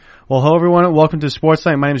Well, hello everyone. Welcome to Sports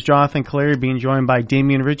Night. My name is Jonathan Clary, being joined by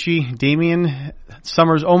Damian Ritchie. Damian,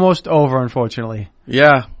 summer's almost over, unfortunately.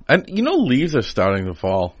 Yeah, and leaves are starting to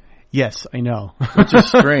fall. Yes, I know. Which is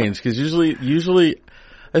strange, because usually,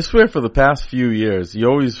 I swear for the past few years, you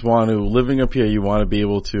always want to, living up here, you want to be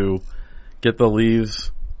able to get the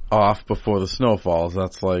leaves off before the snow falls.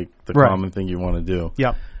 That's like the common thing you want to do.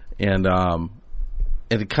 Yep. And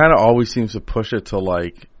it kind of always seems to push it to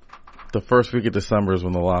like the first week of December is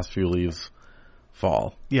when the last few leaves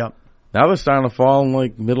fall. Yep. Now they're starting to fall in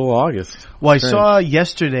like middle of August. Well, I saw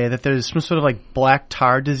yesterday that there's some sort of like black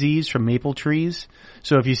tar disease from maple trees.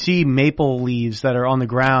 So if you see maple leaves that are on the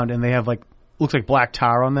ground and they have looks like black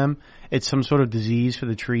tar on them, it's some sort of disease for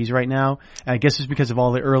the trees right now. And I guess it's because of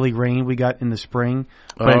all the early rain we got in the spring.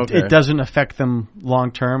 But it doesn't affect them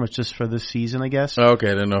long term. It's just for this season, I guess. Okay,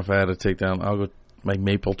 I didn't know if I had to take down. I'll go my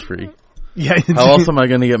maple tree. Yeah. How else am I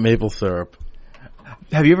going to get maple syrup?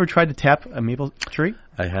 Have you ever tried to tap a maple tree?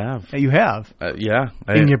 I have. You have? Yeah.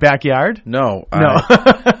 In your backyard? No.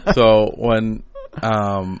 So when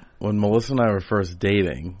Melissa and I were first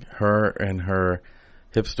dating, her and her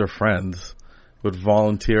hipster friends would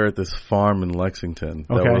volunteer at this farm in Lexington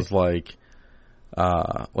that was like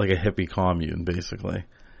a hippie commune, basically.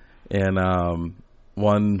 And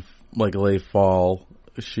one late fall,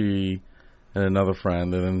 she and another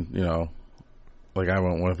friend, and then I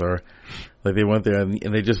went with her. They went there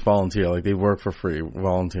and they just volunteer. They work for free,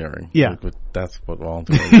 volunteering. Yeah. But that's what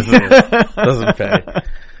volunteering is. It doesn't pay.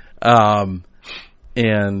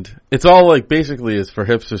 And it's all basically it's for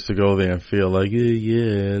hipsters to go there and feel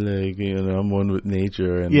I'm one with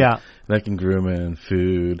nature and I can groom it and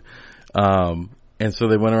food. And so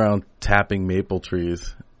they went around tapping maple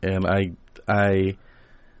trees, and I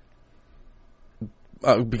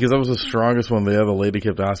because I was the strongest one, the other lady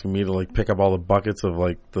kept asking me to pick up all the buckets of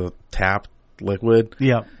the tapped liquid.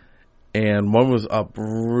 Yeah. And one was up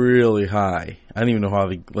really high. I didn't even know how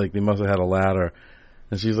they must have had a ladder.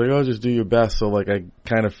 And she's like, "Oh, just do your best." So I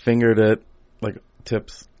kind of fingered it,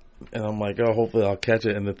 tips, and I'm like, "Oh, hopefully I'll catch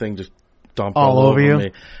it." And the thing just dumped all over you.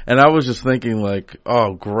 me. And I was just thinking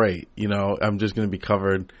 "Oh, great, I'm just going to be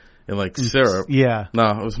covered in syrup." Yeah.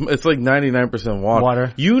 No, it's 99%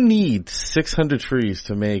 water. You need 600 trees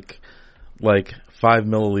to make 5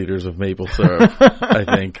 milliliters of maple syrup. I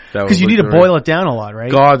think that because you need to boil it down a lot,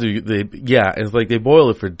 right? God, it's they boil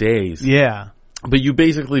it for days. Yeah. But you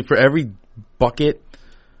basically, for every bucket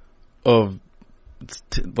of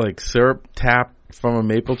syrup tap from a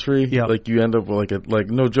maple tree, you end up with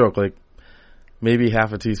no joke, maybe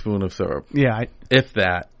half a teaspoon of syrup. Yeah. If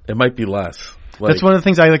that. It might be less. That's one of the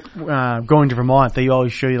things I like going to Vermont. They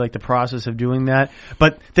always show you the process of doing that.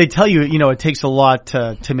 But they tell you, it takes a lot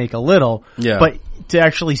to make a little. Yeah. But to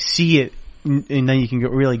actually see it, and then you can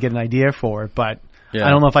really get an idea for it. But I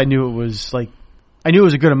don't know if I knew it was I knew it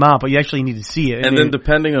was a good amount, but you actually need to see it. And then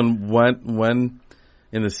depending on when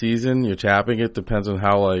in the season you're tapping it, depends on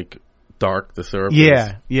how dark the syrup is.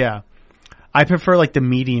 Yeah, yeah. I prefer the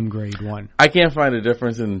medium grade one. I can't find a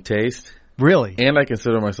difference in taste. Really? And I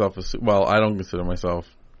consider myself I don't consider myself.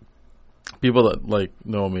 People that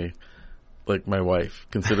know me, my wife,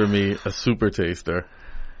 consider me a super taster.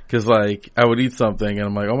 Because I would eat something and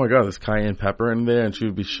I'm like, "Oh my God, there's cayenne pepper in there," and she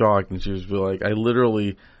would be shocked and she would be like, "I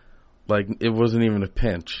literally, it wasn't even a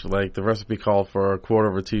pinch. The recipe called for a quarter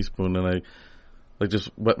of a teaspoon, and I just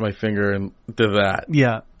wet my finger and did that."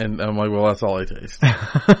 Yeah. And I'm like, "Well, that's all I taste."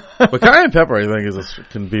 But cayenne pepper, I think,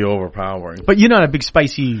 can be overpowering. But you're not a big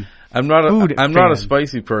spicy. I'm not a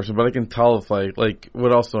spicy person, but I can tell if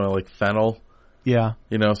what else do I like? Fennel. Yeah.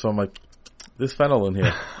 So I'm like, "There's fennel in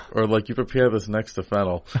here," or you prepare this next to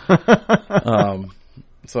fennel. So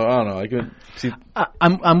I don't know. I could see.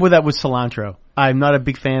 I'm with that with cilantro. I'm not a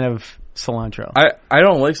big fan of cilantro. I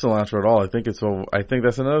don't like cilantro at all. I think I think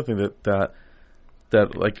that's another thing that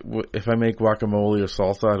if I make guacamole or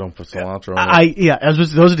salsa, I don't put cilantro in it.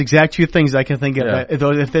 Those are the exact two things I can think of. Yeah.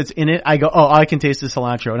 If it's in it, I go, "Oh, I can taste the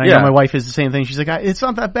cilantro." And I know my wife is the same thing. She's like, "It's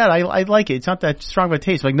not that bad. I like it. It's not that strong of a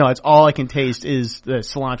taste." No, it's all I can taste is the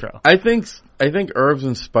cilantro. I think herbs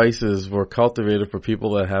and spices were cultivated for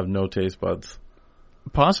people that have no taste buds.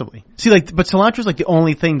 Possibly. See, but cilantro's the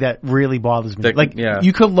only thing that really bothers me. Yeah.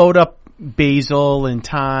 You could load up basil and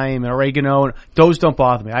thyme and oregano. Those don't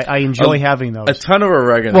bother me. I enjoy having those. A ton of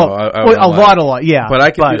oregano. A lot, yeah. But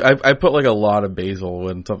I put a lot of basil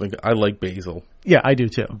when something. I like basil. Yeah, I do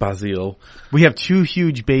too. Basil. We have 2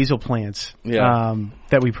 huge basil plants. Yeah.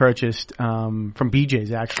 That we purchased from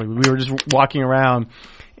BJ's. Actually, we were just walking around.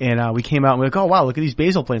 And we came out and we're like, "Oh wow, look at these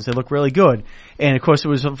basil plants! They look really good." And of course, it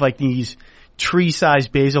was these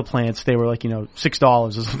tree-sized basil plants, they were like, $6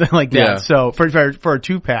 or something like that. Yeah. So for a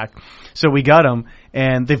 2-pack. So we got them,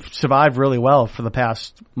 and they've survived really well for the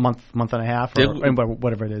past month and a half, or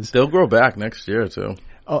whatever it is. They'll grow back next year too.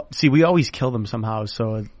 Oh, see, we always kill them somehow,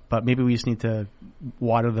 but maybe we just need to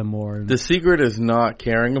water them more. The secret is not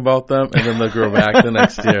caring about them, and then they'll grow back the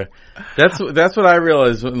next year. That's what I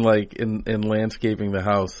realized when, like, in landscaping the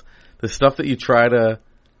house. The stuff that you try to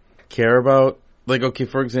care about, like, okay,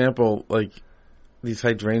 for example, like these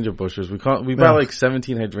hydrangea bushes. We buy like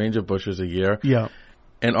 17 hydrangea bushes a year. Yeah.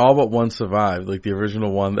 And all but one survived, like the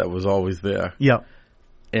original one that was always there. Yeah.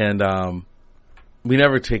 And we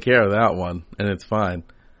never take care of that one, and it's fine.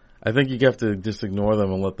 I think you have to just ignore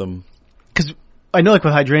them and let them. Because I know, like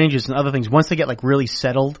with hydrangeas and other things, once they get like really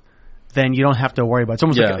settled, then you don't have to worry about it. It's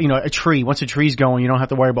almost like a tree. Once a tree's going, you don't have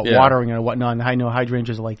to worry about watering it or whatnot. And I know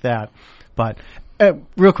hydrangeas are like that. But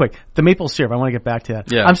real quick, the maple syrup. I want to get back to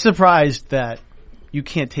that. Yeah. I'm surprised that you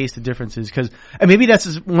can't taste the differences because, and maybe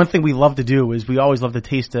that's one thing we love to do is we always love to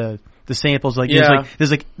taste the samples. Like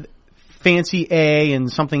there's like fancy A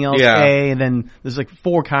and something else A, and then there's like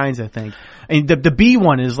 4 kinds, I think. And the B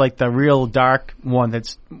one is like the real dark one.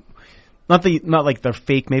 That's not like the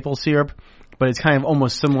fake maple syrup, but it's kind of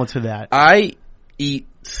almost similar to that. I eat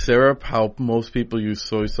syrup how most people use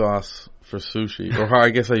soy sauce for sushi, or how I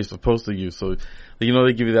guess you're supposed to use. So they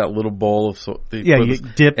give you that little bowl of you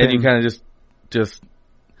dip and you kind of just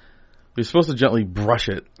you're supposed to gently brush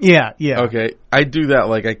it. Yeah. Okay, I do that.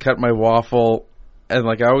 Like I cut my waffle, and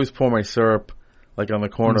like I always pour my syrup like on the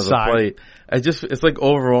corner of the plate. It's like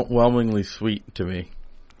overwhelmingly sweet to me.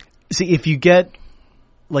 See, if you get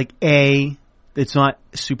like A, it's not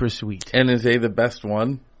super sweet. And is A the best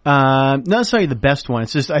one? Not necessarily the best one.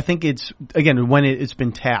 It's just I think it's again when it's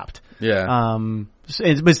been tapped. Yeah.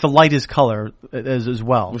 It's the lightest color as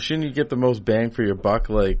well. Well, shouldn't you get the most bang for your buck?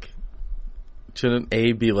 Like, shouldn't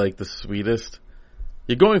A be like the sweetest?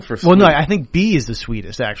 You're going for sweet. Well, no, I think B is the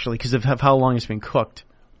sweetest actually because of how long it's been cooked.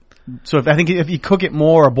 So if you cook it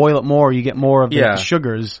more or boil it more, you get more of the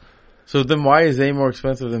sugars. So then why is A more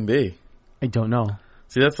expensive than B? I don't know.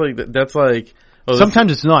 See, that's like. Oh,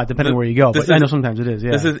 sometimes it's not, depending where you go. But I know sometimes it is.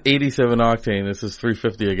 Yeah. This is 87 octane. This is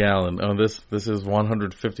 350 a gallon. Oh, this is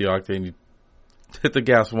 150 octane. You hit the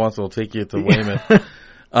gas once, it'll take you to Weymouth.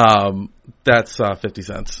 That's 50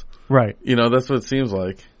 cents. Right. That's what it seems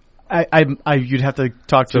like. You'd have to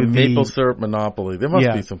talk to the maple syrup monopoly. There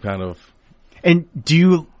must be some kind of. And do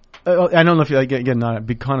you? I don't know if you're again not a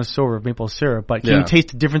big connoisseur of maple syrup, but can you taste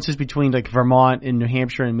the differences between like Vermont and New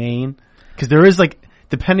Hampshire and Maine? Because there is like.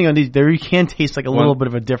 Depending on these, there you can taste like a little bit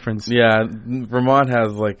of a difference. Yeah, Vermont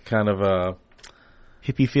has like kind of a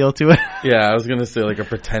hippie feel to it. Yeah, I was gonna say like a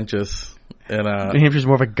pretentious, and New Hampshire's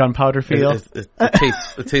more of a gunpowder feel. It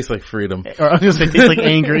tastes like freedom. Or I was gonna say it tastes like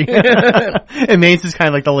angry. And Maine's is kind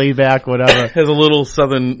of like the laid back, whatever. It has a little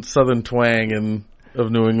southern twang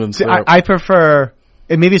of New England syrup. I prefer,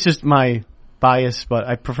 and maybe it's just my bias, but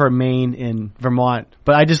I prefer Maine and Vermont.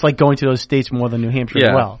 But I just like going to those states more than New Hampshire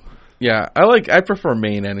as well. Yeah, I prefer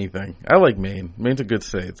Maine anything. I like Maine. Maine's a good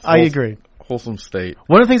state. I agree. Wholesome state.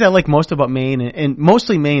 One of the things I like most about Maine, and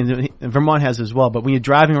mostly Maine, and Vermont has as well, but when you're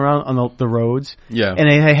driving around on the roads, and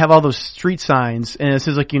they have all those street signs, and it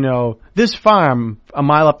says like, this farm a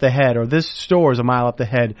mile up the head, or this store is a mile up the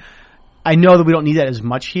head. I know that we don't need that as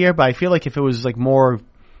much here, but I feel like if it was like more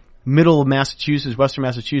middle of Massachusetts, western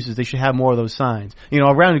Massachusetts, they should have more of those signs.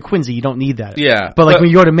 Around in Quincy, you don't need that. Yeah. But when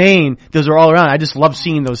you go to Maine, those are all around. I just love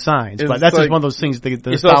seeing those signs. But that's just one of those things, the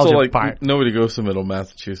nostalgia part. Nobody goes to middle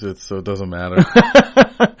Massachusetts, so it doesn't matter.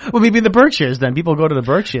 Well, maybe the Berkshires then. People go to the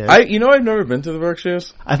Berkshires. I've never been to the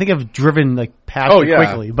Berkshires. I think I've driven past it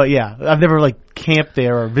quickly. But yeah, I've never camped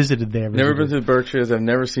there or visited there. Never been to the Berkshires. I've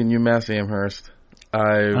never seen UMass Amherst.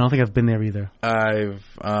 I don't think I've been there either. I've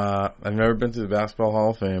never been to the Basketball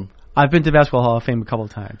Hall of Fame. I've been to the Basketball Hall of Fame a couple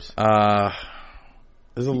of times.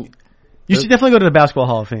 You should definitely go to the Basketball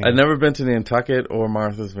Hall of Fame. I've never been to Nantucket or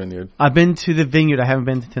Martha's Vineyard. I've been to the Vineyard. I haven't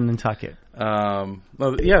been to Nantucket.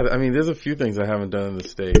 There's a few things I haven't done in the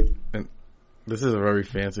state. And this is a very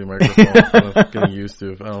fancy microphone I'm getting used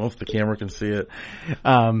to. I don't know if the camera can see it.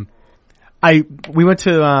 We went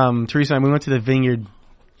to Teresa and we went to the Vineyard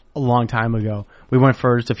a long time ago. We went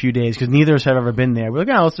for just a few days because neither of us have ever been there. We're like,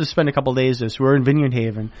 let's just spend a couple of days there. So we're in Vineyard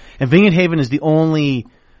Haven. And Vineyard Haven is the only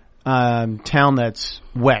town that's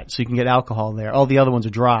wet, so you can get alcohol there. All the other ones are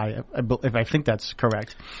dry, if I think that's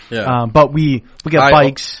correct. Yeah. But we got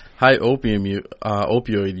bikes. High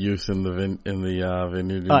opioid use in the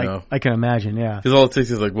Vineyard, I can imagine, yeah. Because all it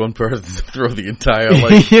takes is one person to throw the entire,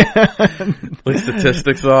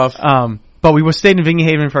 statistics off. But we were staying in Vineyard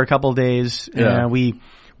Haven for a couple of days, and we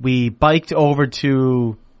we biked over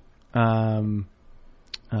to, I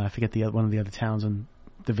forget one of the other towns in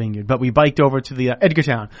the Vineyard, but we biked over to the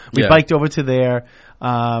Edgartown. We biked over to there,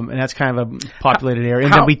 and that's kind of a populated area.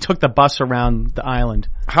 And then we took the bus around the island.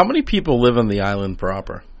 How many people live on the island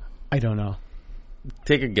proper? I don't know.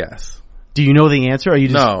 Take a guess. Do you know the answer? Or are you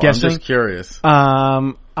just guessing? I'm just curious.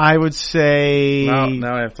 I would say...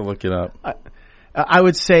 Now I have to look it up. I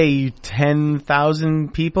would say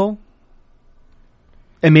 10,000 people.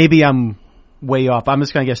 And maybe I'm way off. I'm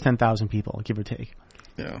just going to guess 10,000 people, give or take.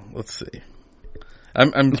 Yeah, let's see.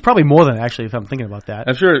 It's probably more than actually, if I'm thinking about that.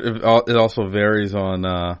 I'm sure it also varies on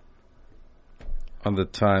the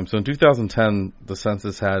time. So in 2010, the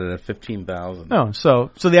census had it at 15,000. Oh,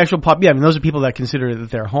 so the actual I mean, those are people that consider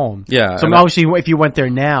that their home. Yeah. So obviously, if you went there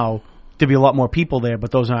now, there'd be a lot more people there,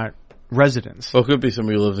 but those aren't residents. Well, it could be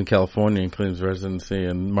somebody who lives in California and claims residency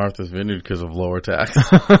in Martha's Vineyard because of lower tax.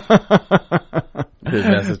 They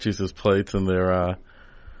have Massachusetts plates and their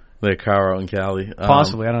car out in Cali.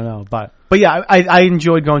 Possibly, I don't know, but yeah, I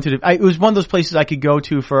enjoyed going to it was one of those places I could go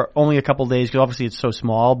to for only a couple of days because obviously it's so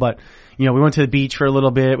small. But we went to the beach for a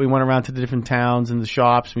little bit. We went around to the different towns and the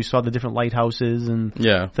shops. We saw the different lighthouses and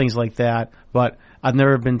things like that. But I've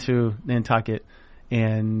never been to Nantucket,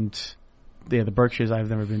 and the Berkshires I've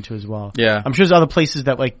never been to as well. Yeah, I'm sure there's other places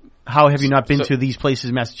that how have you not been to these places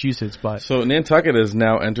in Massachusetts? But so Nantucket has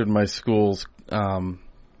now entered my school's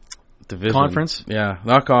division. Conference? Yeah,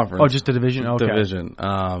 not conference. Oh, just the division? Okay. Division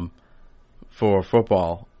for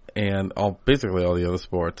football and basically all the other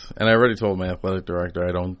sports. And I already told my athletic director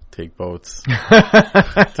I don't take boats.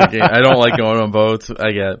 I don't like going on boats.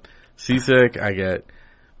 I get seasick. I get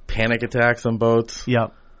panic attacks on boats.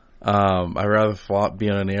 Yep. I'd rather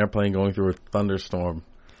be on an airplane going through a thunderstorm.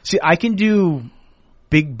 See, I can do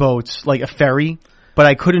big boats, like a ferry, but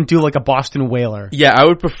I couldn't do like a Boston whaler. Yeah, I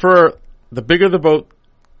would prefer the bigger the boat,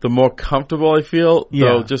 the more comfortable I feel. Yeah.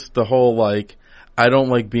 Though just the whole I don't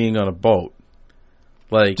like being on a boat.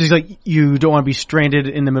 Just you don't want to be stranded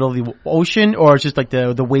in the middle of the ocean, or it's just like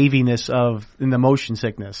the waviness in the motion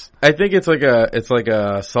sickness. I think it's like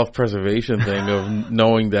a self-preservation thing of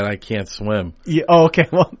knowing that I can't swim. Yeah. Oh, okay.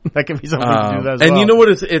 Well, that could be something to do that as well. And you know what?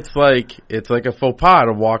 It's like a faux pas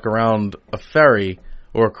to walk around a ferry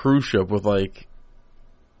or a cruise ship with a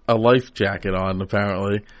life jacket on.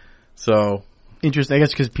 Apparently, so. Interesting. I guess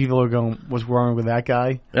because people are going, what's wrong with that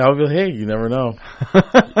guy? Yeah, I'll be hey, you never know.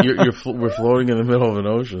 We're floating in the middle of an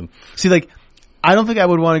ocean. See, I don't think I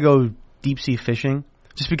would want to go deep sea fishing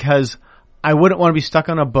just because I wouldn't want to be stuck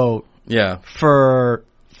on a boat. Yeah. For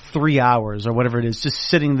 3 hours or whatever it is, just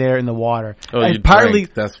sitting there in the water. Oh, and partly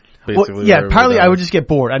that's basically. Well, partly I would just get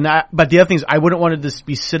bored, but the other thing is I wouldn't want to just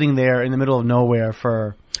be sitting there in the middle of nowhere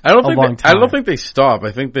for a long time. I don't think they stop.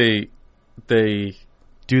 I think they.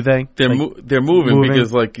 Do they? They're moving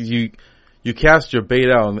because you cast your bait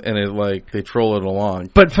out and it they troll it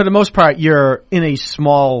along. But for the most part, you're in a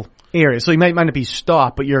small area, so you might not be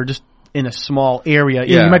stopped, but you're just in a small area.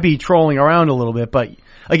 Yeah. You might be trolling around a little bit, but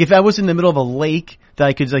if I was in the middle of a lake that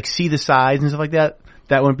I could see the sides and stuff like that,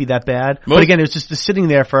 that wouldn't be that bad. But again, it's just sitting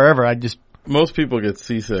there forever. Most people get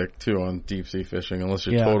seasick too on deep sea fishing unless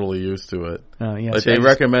you're totally used to it. Yeah. They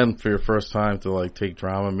recommend for your first time to take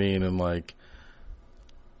Dramamine and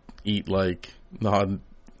eat not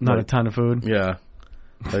a ton of food. Yeah.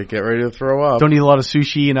 Get ready to throw up. Don't eat a lot of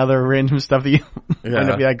sushi and other random stuff that you might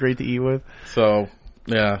not be that great to eat with. So,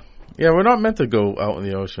 yeah. Yeah, we're not meant to go out in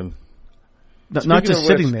the ocean. Not just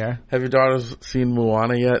sitting there. Have your daughters seen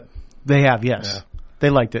Moana yet? They have, yes. Yeah.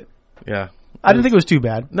 They liked it. Yeah. I didn't think it was too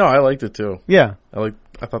bad. No, I liked it too. Yeah. I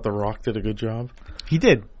thought The Rock did a good job. He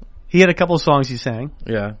did. He had a couple of songs he sang.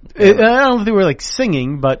 Yeah. I don't think they were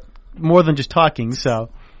singing, but more than just talking,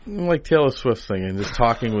 so. Like Taylor Swift singing, just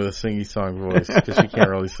talking with a singy song voice because she can't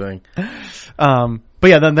really sing. But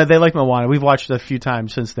yeah, they like Moana. We've watched it a few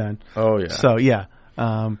times since then. Oh yeah. So yeah.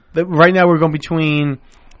 Right now we're going between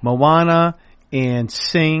Moana and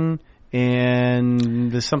Sing,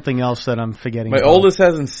 and there's something else that I'm forgetting. My oldest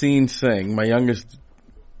hasn't seen Sing. My youngest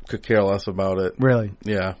could care less about it. Really?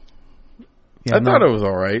 Yeah. I thought it was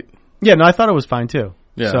all right. Yeah, no, I thought it was fine too.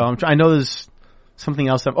 Yeah. So I know there's something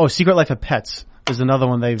else. Secret Life of Pets. There's another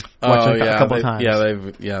one they've watched a couple of times.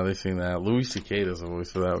 Yeah, they've seen that. Louis C.K. does the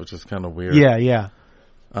voice for that, which is kind of weird. Yeah. Yeah,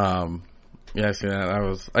 I seen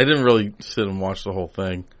that. I didn't really sit and watch the whole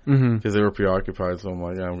thing because they were preoccupied. So I'm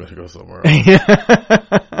like, I'm going to go somewhere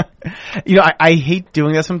else. I hate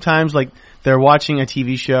doing that sometimes. They're watching a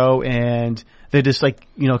TV show and they're just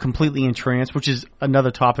completely entranced, which is another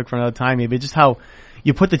topic for another time. Maybe just how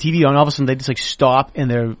you put the TV on, all of a sudden they just stop and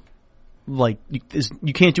they're like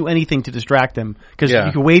you can't do anything to distract them because Yeah.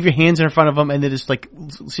 you can wave your hands in front of them and they're just like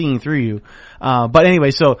seeing through you. But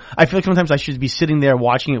anyway, so I feel like sometimes I should be sitting there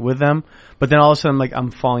watching it with them, but then all of a sudden like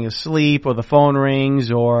I'm falling asleep or the phone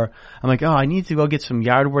rings or I'm like, oh, I need to go get some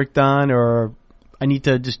yard work done or I need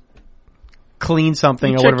to just clean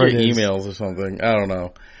something or Check whatever your it is. emails or something. I don't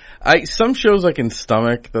know. Some shows I can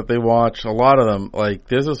stomach that they watch. A lot of them, like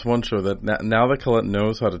there's this one show that now that Colette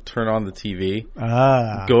knows how to turn on the TV,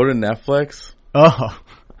 go to Netflix Oh,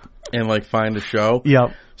 and like find a show.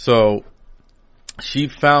 yep. So she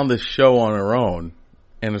found this show on her own,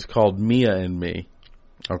 and it's called Mia and Me.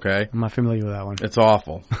 Okay, I'm not familiar with that one. it's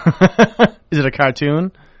awful. Is it a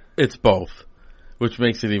cartoon? It's both, which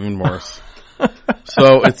makes it even worse.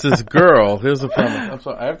 So it's this girl. Here's the premise. I'm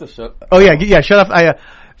sorry, I have to shut. Oh yeah. Shut up.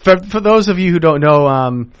 For those of you who don't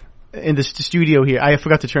know, in the studio here, I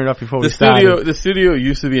forgot to turn it off before we started. The studio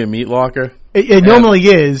used to be a meat locker. It normally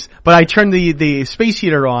is, but I turned the space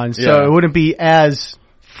heater on, so Yeah. it wouldn't be as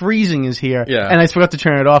freezing as here. Yeah. And I forgot to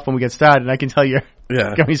turn it off when we get started, and I can tell you're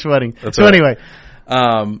Yeah. got me sweating. That's So right. anyway,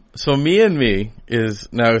 So Mia and Me it's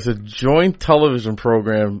a joint television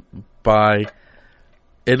program by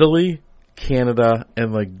Italy, Canada,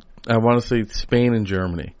 and like I want to say Spain and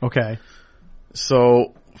Germany. okay.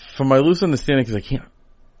 So from my loose understanding, because I can't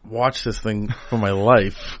watch this thing for my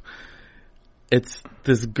life, it's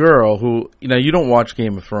this girl who you don't watch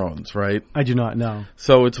Game of Thrones, right? I do not know.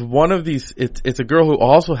 So it's one of these. It's a girl who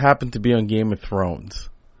also happened to be on Game of Thrones.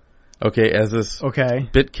 Okay, as this Okay.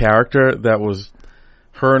 bit character that was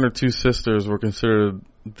her and her two sisters were considered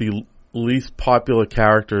the least popular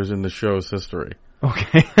characters in the show's history.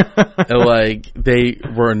 Okay. And like they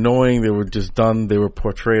were annoying, they were just done, they were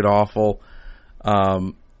portrayed awful.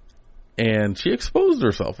 And she exposed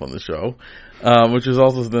herself on the show, which is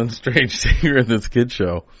also then strange seeing her in this kid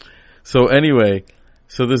show. So anyway,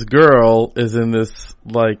 so this girl is in this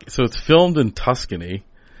so it's filmed in Tuscany,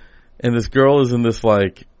 and this girl is in this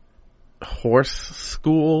horse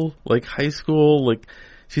school, high school,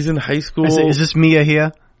 she's in high school. Is this Mia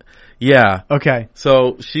here? Yeah. Okay.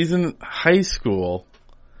 So she's in high school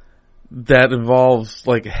that involves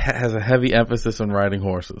has a heavy emphasis on riding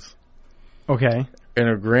horses. Okay. And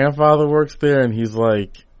her grandfather works there, and he's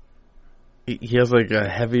he has a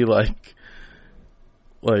heavy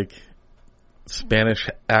Spanish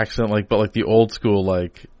accent, but the old school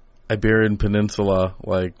Iberian Peninsula,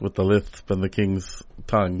 with the lisp and the king's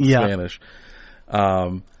tongue, Yeah. Spanish.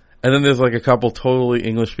 And then there's a couple totally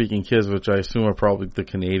English speaking kids, which I assume are probably the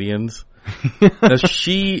Canadians. Now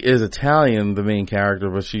she is Italian, the main character,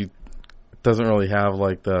 but she doesn't really have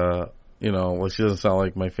she doesn't sound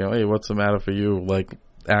like my family. Hey, what's the matter for you?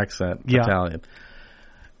 Accent, Yeah. Italian.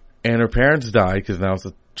 And her parents died because now it's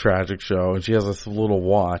a tragic show, and she has this little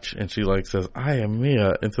watch, and she says, "I am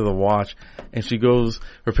Mia" into the watch, and she goes.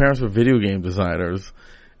 Her parents were video game designers,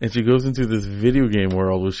 and she goes into this video game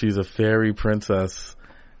world where she's a fairy princess,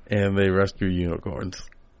 and they rescue unicorns.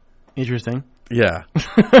 Interesting. Yeah.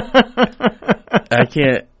 I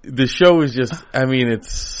can't. The show is just. I mean,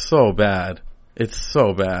 it's so bad. It's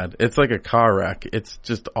so bad. It's like a car wreck. It's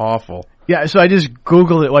just awful. Yeah, so I just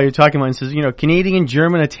Googled it while you're talking about it. It says, Canadian,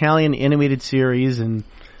 German, Italian animated series, and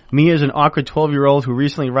Mia's an awkward 12-year-old who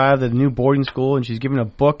recently arrived at a new boarding school, and she's given a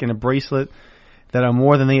book and a bracelet that are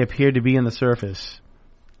more than they appear to be on the surface.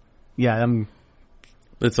 Yeah,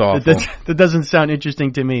 It's awful. that doesn't sound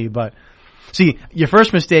interesting to me, but... See, your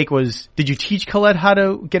first mistake was, did you teach Colette how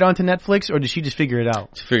to get onto Netflix, or did she just figure it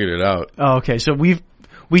out? She figured it out. Oh, okay, so we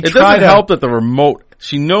It tried doesn't help that the remote.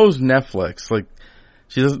 She knows Netflix.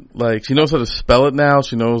 She doesn't she knows how to spell it now.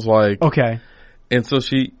 She knows Okay. and so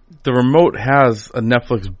the remote has a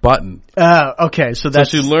Netflix button. Okay, so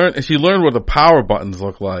that's... So she learned what the power buttons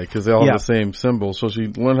look like because they all Yeah. have the same symbol. So she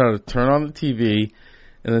learned how to turn on the TV,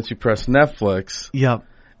 and then she pressed Netflix, Yep.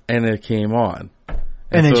 and it came on.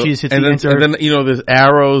 And then she just hits the enter. And then there's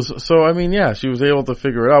arrows. So I mean, yeah, she was able to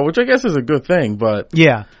figure it out, which I guess is a good thing. But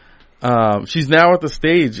Yeah. she's now at the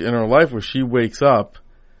stage in her life where she wakes up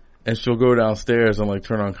and she'll go downstairs and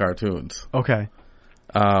turn on cartoons. Okay.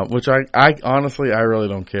 Which I honestly, I really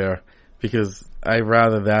don't care because I'd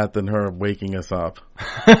rather that than her waking us up.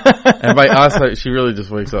 And by us, she really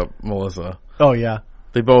just wakes up Melissa. Oh, yeah.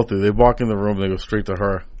 They both do. They walk in the room, they go straight to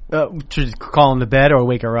her To call him to bed or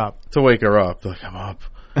wake her up? to wake her up. They're like, I'm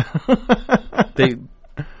up. They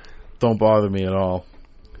don't bother me at all.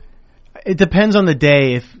 It depends on the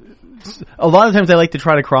day. A lot of times I like to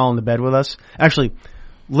try to crawl in the bed with us. Actually,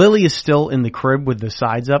 Lily is still in the crib with the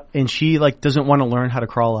sides up, and she doesn't want to learn how to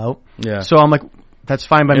crawl out. Yeah. So I'm like, that's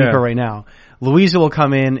fine by me Yeah. for right now. Louisa will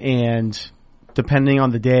come in, and depending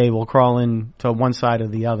on the day, we'll crawl in to one side or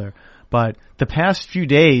the other. But the past few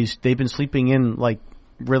days, they've been sleeping in like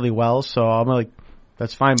really well. So I'm like,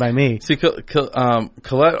 that's fine by me. See,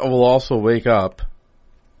 Colette will also wake up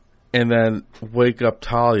and then wake up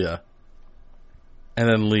Talia and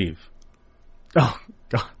then leave. Oh,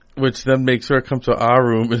 God. Which then makes her come to our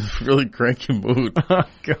room in a really cranky mood. Oh,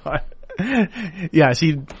 God. Yeah,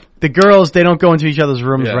 see, the girls, they don't go into each other's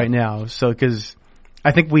rooms Yeah. right now. So, because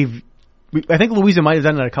I think I think Louisa might have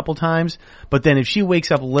done it a couple times, but then if she wakes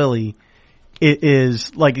up Lily, it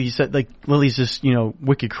is, like you said, like Lily's just,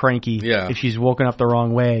 wicked cranky Yeah. if she's woken up the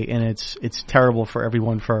wrong way, and it's terrible for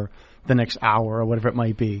everyone for the next hour or whatever it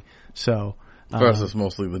might be. So, For us, it's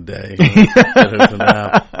mostly the day. It's a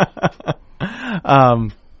nap.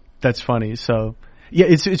 that's funny. So, yeah,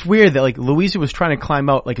 it's weird that like Louisa was trying to climb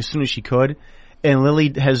out like as soon as she could, and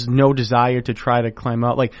Lily has no desire to try to climb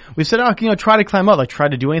out. Like we said, try to climb out, like try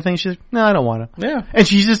to do anything. She's like, no, I don't want to. Yeah. And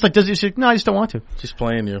she's just like, she's like, no, I just don't want to. She's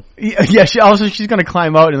playing you. Yeah, she's going to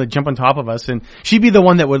climb out and like jump on top of us, and she'd be the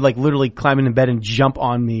one that would like literally climb into bed and jump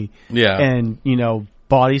on me. Yeah. And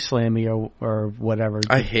body slam me or whatever.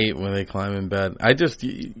 I hate when they climb in bed.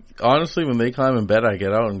 Honestly, when they climb in bed, I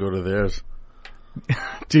get out and go to theirs.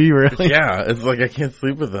 Do you really? Yeah, it's like I can't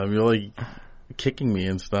sleep with them. You're like kicking me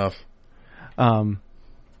and stuff.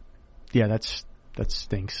 Yeah, that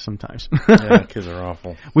stinks sometimes. Yeah, kids are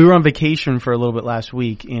awful. We were on vacation for a little bit last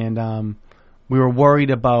week, and we were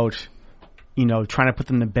worried about, trying to put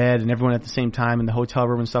them to bed and everyone at the same time in the hotel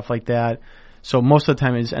room and stuff like that. So most of the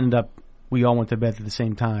time, it just ended up we all went to bed at the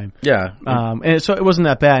same time. Yeah. And so it wasn't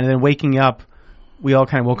that bad. And then waking up, we all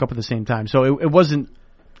kind of woke up at the same time. So it wasn't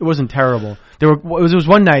terrible. It was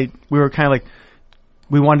one night we were kind of like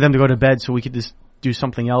we wanted them to go to bed so we could just do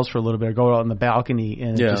something else for a little bit or go out on the balcony,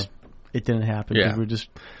 and it didn't happen. Yeah. We were just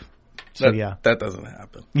that doesn't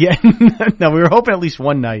happen. Yeah. No, we were hoping at least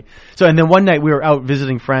one night. So, and then one night we were out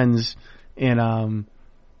visiting friends, and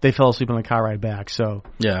they fell asleep on the car ride back. So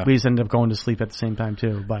Yeah. we just ended up going to sleep at the same time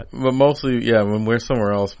too. But mostly, yeah, when we're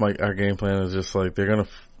somewhere else, our game plan is just like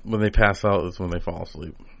when they pass out is when they fall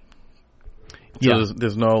asleep. So yeah,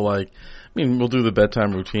 there's no like, I mean, we'll do the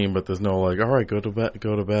bedtime routine, but there's no like, all right, go to bed.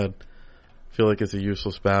 I feel like it's a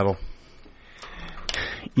useless battle.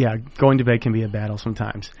 yeah, going to bed can be a battle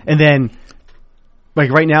sometimes. And then,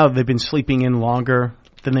 like right now, they've been sleeping in longer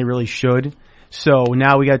than they really should. So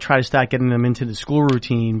now we got to try to start getting them into the school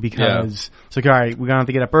routine because it's like, all right, we're going to have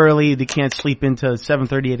to get up early. They can't sleep into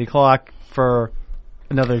 7:30, 8 o'clock for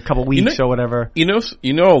another couple weeks or whatever. You know,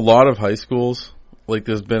 a lot of high schools, like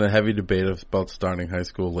there's been a heavy debate about starting high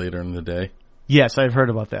school later in the day. Yes, I've heard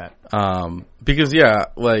about that. Because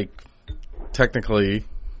like technically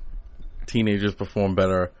teenagers perform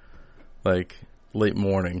better like late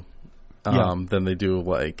morning than they do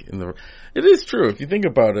like in the. It is true if you think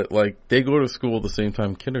about it. Like they go to school at the same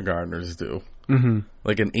time kindergartners do. Mm-hmm.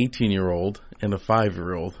 Like an 18-year-old and a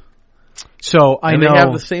 5-year-old. So I know they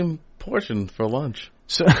have the same portion for lunch.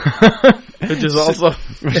 So, which is also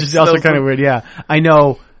kind of weird. Yeah, I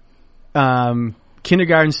know.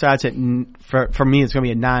 Kindergarten starts at for me. It's going to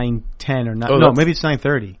be at 9:10 or 9. Oh, no, maybe it's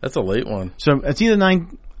 9:30. That's a late one. So it's either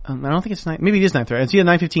 9. I don't think it's 9. Maybe it is 9:30. It's either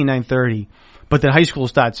 9:15, 9:30. But then high school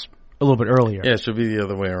starts a little bit earlier. Yeah, it should be the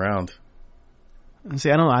other way around.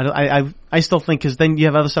 See, I don't know. I still think because then you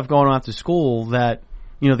have other stuff going on after school that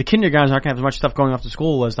the kindergartens aren't going to have as much stuff going after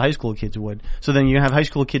school as the high school kids would. So then you have high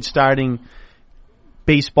school kids starting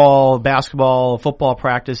baseball, basketball, football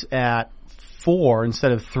practice at 4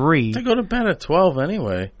 instead of 3. They go to bed at 12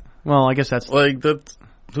 anyway. Well, I guess that's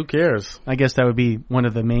who cares? I guess that would be one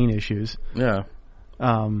of the main issues. Yeah.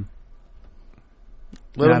 I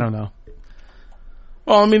don't know.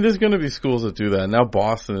 Well, I mean, there's going to be schools that do that. Now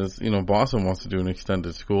Boston wants to do an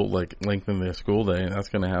extended school, like lengthen their school day, and they're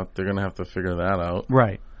going to have to figure that out.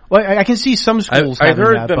 Right. Well, I can see some schools I having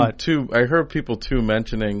heard that, them but too. I heard people too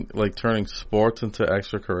mentioning like turning sports into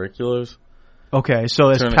extracurriculars. Okay, so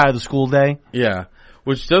as part of the school day? Yeah,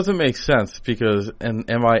 which doesn't make sense because in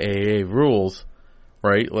MIAA rules,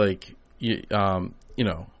 right? Like your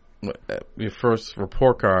first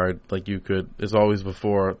report card, like is always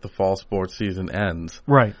before the fall sports season ends.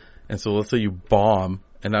 Right. And so let's say you bomb,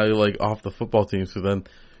 and now you're like off the football team, so then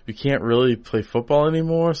you can't really play football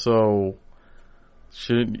anymore. So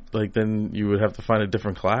then you would have to find a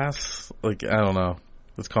different class? Like, I don't know.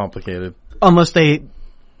 It's complicated. Unless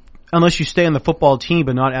you stay on the football team,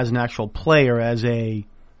 but not as an actual player, as a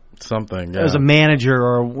manager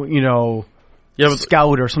or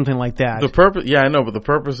scout or something like that. The purpose, I know, but the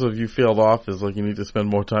purpose of you failed off is like you need to spend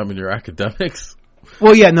more time in your academics.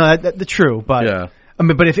 Well, yeah, no, that's true, but I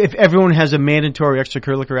mean, but if everyone has a mandatory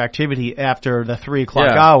extracurricular activity after the 3 o'clock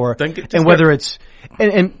Yeah. hour, Then just and whether it's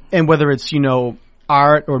and whether it's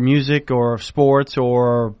art or music or sports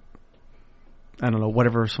or I don't know,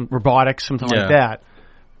 whatever, some robotics, something like that.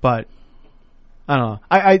 But I don't know.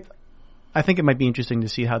 I think it might be interesting to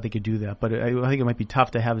see how they could do that, but I think it might be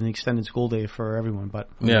tough to have an extended school day for everyone. But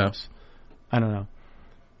who knows? I don't know.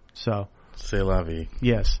 So. C'est la vie.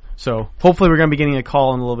 Yes. So hopefully we're going to be getting a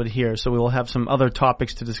call in a little bit here, so we will have some other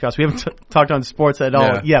topics to discuss. We haven't talked on sports at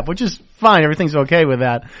all yet, which is fine. Everything's okay with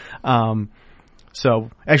that. So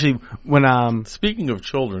actually, when speaking of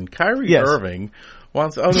children, Kyrie Yes. Irving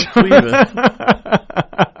wants out of Cleveland.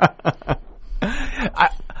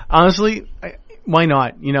 Honestly, why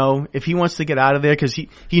not? If he wants to get out of there, because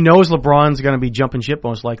he knows LeBron's going to be jumping ship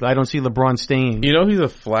most likely. I don't see LeBron staying. He's a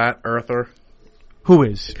flat earther. Who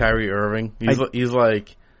is? Kyrie Irving. He's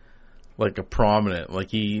like a prominent.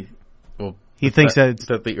 Like he thinks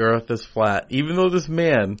that the earth is flat, even though this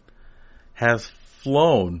man has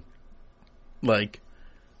flown like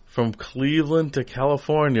from Cleveland to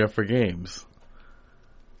California for games.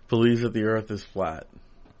 Believes that the earth is flat.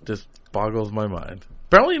 Just boggles my mind.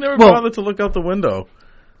 Apparently, he never bothered to look out the window.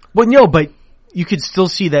 Well, no, but you could still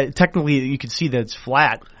see that. Technically, you could see that it's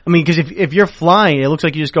flat. I mean, because if you're flying, it looks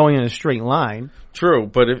like you're just going in a straight line. True,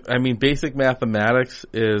 but basic mathematics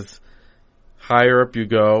is higher up you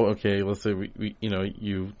go. Okay, let's say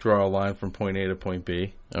you draw a line from point A to point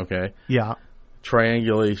B. Okay. Yeah.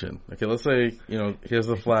 Triangulation. Okay, let's say here's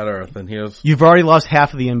the flat Earth, and here's you've already lost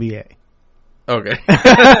half of the NBA. Okay.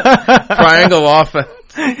 Triangle offense.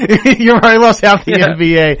 You've already lost half the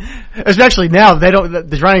NBA. Especially now,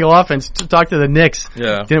 the triangle offense, to talk to the Knicks,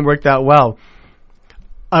 didn't work that well.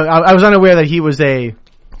 I was unaware that he was a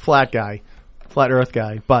flat earth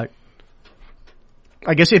guy, but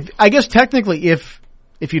I guess technically if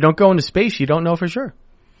you don't go into space, you don't know for sure.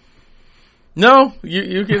 No,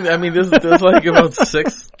 you can, there's like about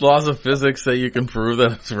 6 laws of physics that you can prove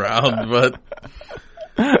that it's round, but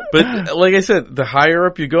like I said, the higher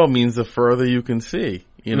up you go means the further you can see,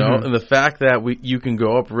 and the fact that you can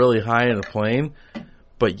go up really high in a plane,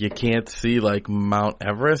 but you can't see like Mount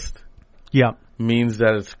Everest. Yeah. Means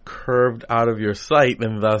that it's curved out of your sight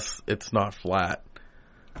and thus it's not flat.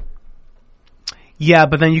 Yeah,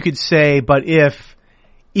 but then you could say,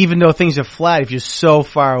 even though things are flat, if you're so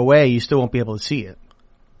far away, you still won't be able to see it.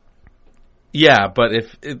 Yeah, but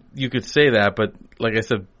you could say that, but like I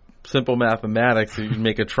said, simple mathematics, if you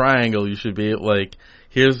make a triangle, you should be like,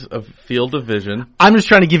 here's a field of vision. I'm just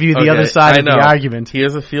trying to give you the other side of the argument.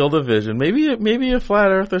 Here's a field of vision. Maybe a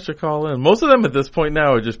flat earther should call in. Most of them at this point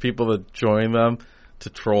now are just people that join them to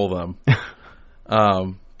troll them.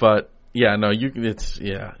 But yeah, no, it's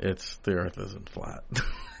the earth isn't flat.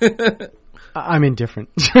 I'm indifferent.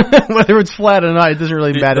 Whether it's flat or not, it doesn't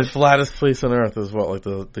really matter. The flattest place on earth is what, like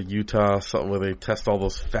the Utah, where they test all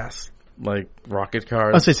those fast, like, rocket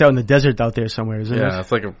cars. I'll say it's out in the desert out there somewhere, isn't it? Yeah,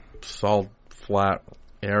 it's like a solid flat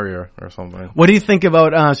area or something. What do you think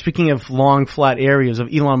about, speaking of long flat areas, of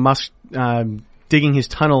Elon Musk digging his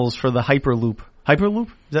tunnels for the Hyperloop? Hyperloop?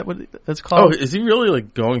 Is that what it's called? Oh, is he really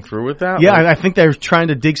like going through with that? Yeah, I think they're trying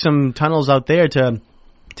to dig some tunnels out there to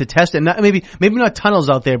test it. Maybe not tunnels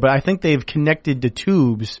out there, but I think they've connected the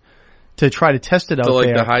tubes to try to test it out there. So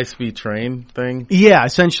like the high-speed train thing? Yeah,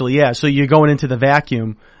 essentially, yeah. So you're going into the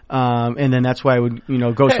vacuum, and then that's why it would,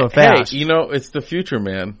 go so fast. Hey, it's the future,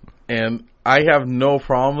 man. And I have no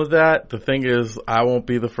problem with that. The thing is, I won't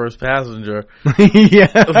be the first passenger. Yeah.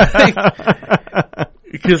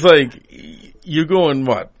 Because, you're going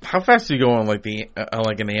what? How fast are you going like an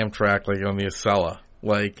Amtrak, like on the Acela?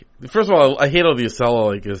 Like, first of all, I hate all the Acela,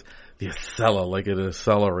 like it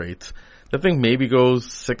accelerates. That thing maybe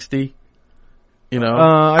goes 60. I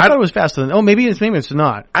thought it was faster than. Oh, maybe it's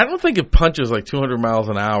not. I don't think it punches like 200 miles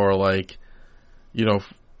an hour, like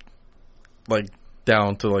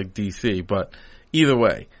down to like DC. But either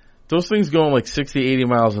way, those things going like 60, 80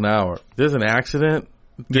 miles an hour. There's an accident.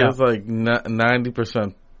 There's like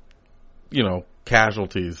 90%,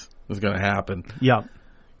 casualties is going to happen. Yeah.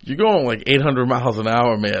 You're going like 800 miles an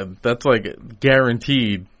hour, man. That's like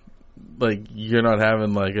guaranteed. Like you're not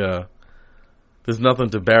having there's nothing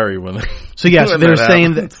to bury when they. So yes, they're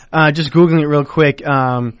saying that. Just googling it real quick.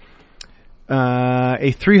 A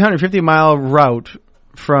 350-mile route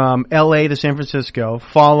from L.A. to San Francisco,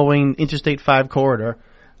 following Interstate 5 corridor.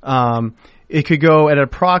 It could go at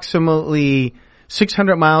approximately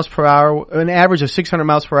 600 miles per hour, an average of 600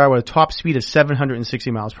 miles per hour, with a top speed of 760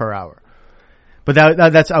 miles per hour. But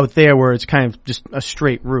that's out there where it's kind of just a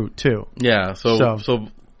straight route too. Yeah, so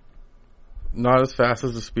not as fast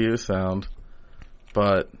as the speed of sound,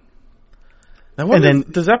 but And then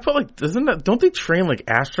does that put like don't they train like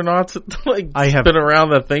astronauts to like I have- spin around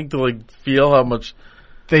that thing to like feel how much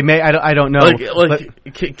they may. I don't know.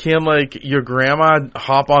 can like your grandma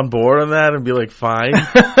hop on board on that and be like fine?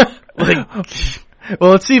 Like,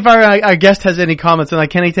 well, let's see if our guest has any comments. And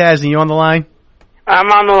Kenny Taz, are you on the line? I'm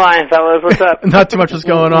on the line, fellas. What's up? Not too much what's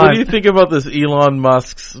going on. What do you think about this Elon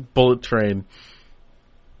Musk's bullet train?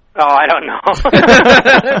 Oh, I don't know.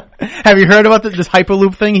 Have you heard about this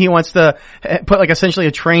Hyperloop thing? He wants to put like essentially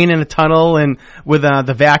a train in a tunnel, and with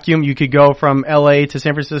the vacuum, you could go from LA to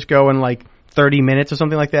San Francisco in like 30 minutes or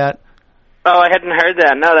something like that. Oh, I hadn't heard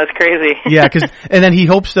that. No, that's crazy. Yeah, and then he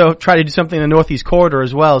hopes to try to do something in the Northeast Corridor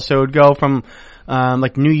as well. So it would go from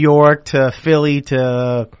like New York to Philly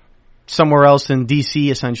to somewhere else in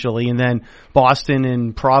D.C. essentially, and then Boston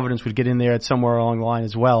and Providence would get in there at somewhere along the line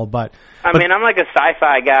as well. But I mean, I'm like a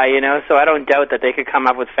sci-fi guy, so I don't doubt that they could come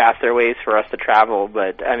up with faster ways for us to travel.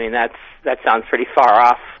 But I mean, that sounds pretty far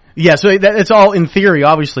off. Yeah, so it's all in theory,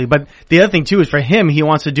 obviously. But the other thing too is for him, he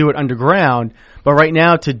wants to do it underground. But right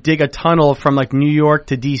now, to dig a tunnel from like New York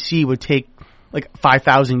to D.C. would take like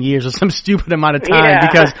 5,000 years or some stupid amount of time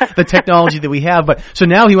because the technology that we have. But so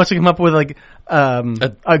now he wants to come up with like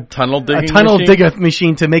a tunnel digger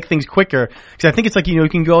machine to make things quicker. Because I think it's like you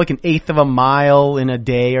can go like an eighth of a mile in a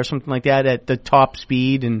day or something like that at the top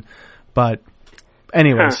speed. But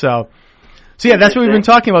anyway, so yeah, that's what we've been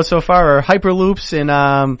talking about so far: are hyperloops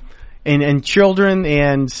and children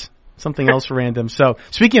and something else random. So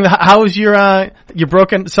speaking of, how is your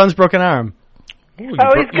son's broken arm? He's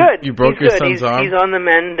good. You broke your son's arm? He's on the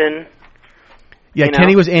mend, and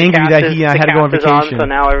Kenny was angry that he had to go on vacation. So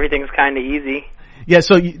now everything's kind of easy. Yeah,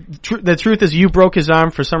 so the truth is you broke his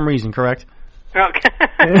arm for some reason, correct? Okay.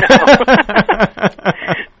 No.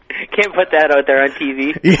 Can't put that out there on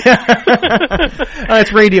TV. Yeah.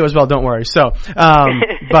 It's radio as well, don't worry. So,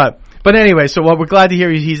 but anyway, so we're glad to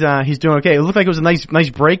hear he's doing okay. It looked like it was a nice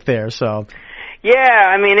break there, so. Yeah,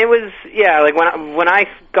 I mean, it was, like when I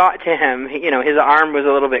got to him, his arm was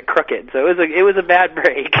a little bit crooked, so it was a bad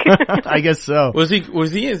break. I guess so. Was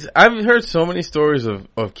he, I've heard so many stories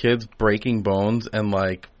of kids breaking bones and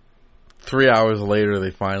like 3 hours later they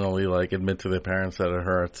finally like admit to their parents that it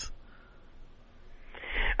hurts.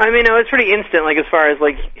 I mean, it was pretty instant, like as far as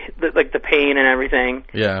like the pain and everything.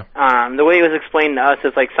 Yeah. The way it was explained to us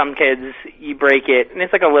is like some kids, you break it, and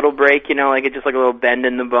it's like a little break, like it's just like a little bend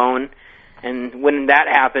in the bone. And when that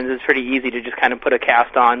happens, it's pretty easy to just kind of put a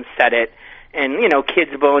cast on, set it, and kids'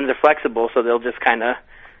 bones are flexible, so they'll just kind of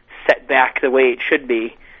set back the way it should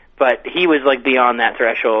be. But he was like beyond that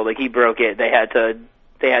threshold. Like he broke it. They had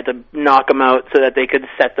to knock him out so that they could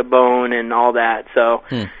set the bone and all that. So,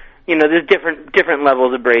 there's different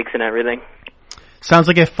levels of breaks and everything. Sounds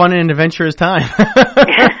like a fun and adventurous time.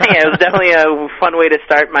 Yeah, it was definitely a fun way to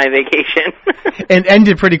start my vacation. And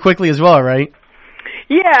ended pretty quickly as well, right?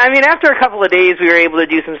 Yeah, I mean, after a couple of days, we were able to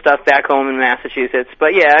do some stuff back home in Massachusetts.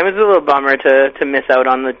 But yeah, it was a little bummer to miss out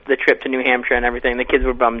on the trip to New Hampshire and everything. The kids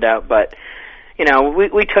were bummed out, but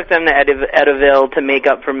we took them to Edaville to make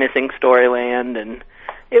up for missing Storyland, and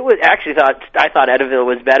it was actually I thought Edaville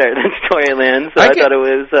was better than Storyland, so I thought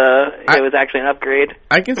it was actually an upgrade.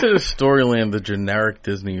 I consider Storyland the generic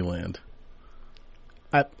Disneyland.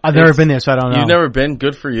 I've never been there, so I don't know. You've never been?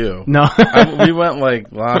 Good for you. No. We went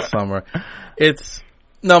like last summer.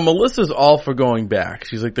 Now, Melissa's all for going back.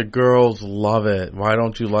 She's like, the girls love it. Why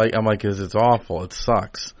don't you like? I'm like, 'cause it's awful. It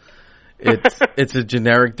sucks. It's a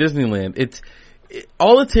generic Disneyland.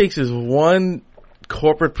 All it takes is one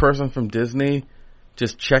corporate person from Disney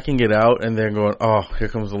just checking it out and then going, oh, here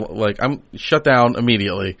comes I'm shut down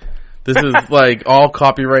immediately. This is like all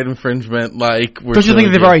copyright infringement. Like, don't you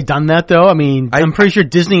think they've already done that though? I mean, I'm pretty sure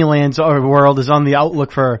Disneyland's world is on the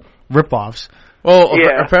outlook for ripoffs. Well,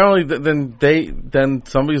 yeah. Apparently, then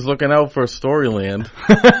somebody's looking out for Storyland.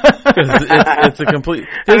 It's a complete.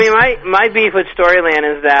 I mean, my beef with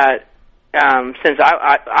Storyland is that since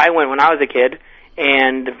I went when I was a kid,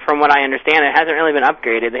 and from what I understand, it hasn't really been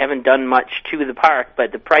upgraded. They haven't done much to the park,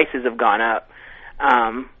 but the prices have gone up.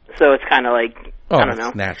 So it's kind of like, I don't know.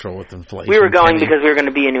 It's natural with inflation. We were going because we were going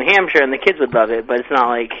to be in New Hampshire and the kids would love it, but it's not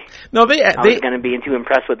like I was going to be too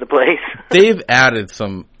impressed with the place. They've added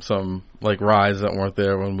some like rides that weren't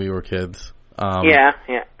there when we were kids. Yeah.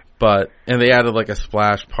 And they added like a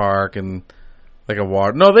splash park and like a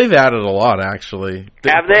water. No, they've added a lot actually.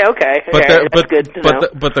 Have they? Okay. That's good to know.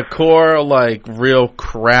 But the core like real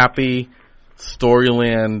crappy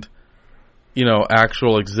Storyland,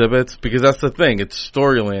 actual exhibits, because that's the thing. It's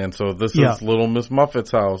Storyland, so this is Little Miss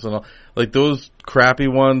Muffet's house and all. Like those crappy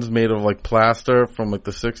ones made of like plaster from like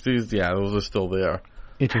the 60s. Yeah, those are still there.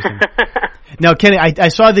 Interesting. Now, Kenny, I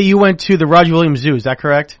saw that you went to the Roger Williams Zoo. Is that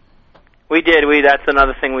correct? We did. That's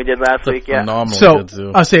another thing we did last week. Yeah. Phenomenal. So good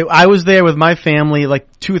zoo. I'll say I was there with my family like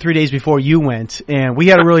 2 or 3 days before you went, and we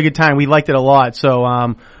had a really good time. We liked it a lot. So,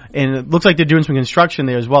 and it looks like they're doing some construction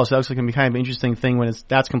there as well. So that looks like going to be kind of an interesting thing when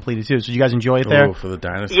that's completed too. So did you guys enjoy it there? Ooh, for the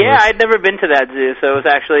dinosaurs. Yeah, I'd never been to that zoo, so it was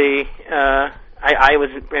actually I was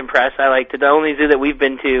impressed. I liked it. The only zoo that we've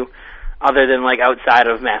been to, other than like outside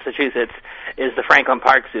of Massachusetts, is the Franklin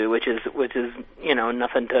Park Zoo, which is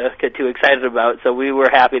nothing to get too excited about. So we were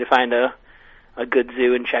happy to find a good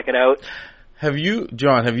zoo and check it out.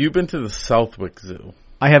 John, have you been to the Southwick Zoo?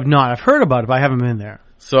 I have not. I've heard about it, but I haven't been there.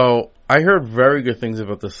 So I heard very good things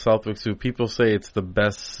about the Southwick Zoo. People say it's the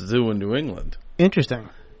best zoo in New England. Interesting.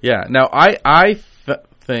 Yeah. Now, I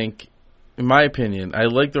think, in my opinion, I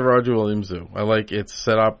like the Roger Williams Zoo. I like it's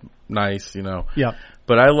set up nice, Yeah.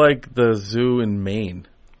 But I like the zoo in Maine.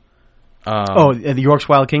 The York's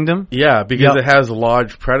Wild Kingdom? Yeah, because Yep. it has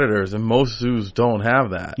large predators, and most zoos don't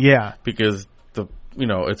have that. Yeah. Because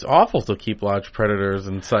it's awful to keep large predators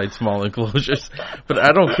inside small enclosures, but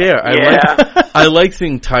I don't care. I like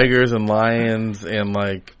seeing tigers and lions and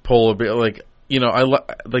like polar bear. Like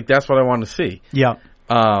that's what I want to see. Yeah.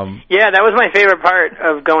 Yeah, that was my favorite part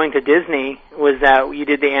of going to Disney, was that you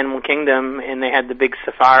did the Animal Kingdom and they had the big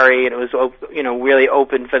safari, and it was really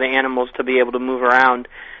open for the animals to be able to move around.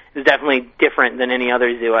 It was definitely different than any other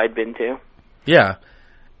zoo I'd been to. Yeah,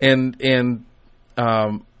 and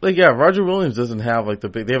Roger Williams doesn't have like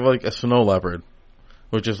they have like a snow leopard,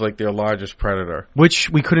 which is like their largest predator. Which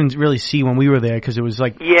we couldn't really see when we were there because it was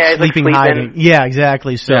like sleeping, hiding. Yeah,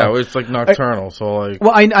 exactly. So yeah, it's like nocturnal.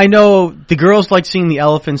 Well, I know the girls like seeing the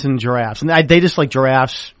elephants and giraffes, and they just like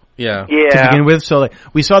giraffes. Yeah. To begin with, so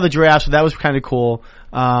we saw the giraffes, so that was kind of cool.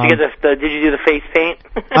 Did you do the face paint?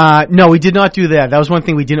 No, we did not do that. That was one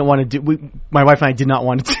thing we didn't want to do. My wife and I did not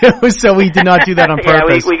want to do, so we did not do that on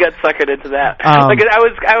purpose. Yeah, we got suckered into that. I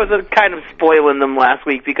was kind of spoiling them last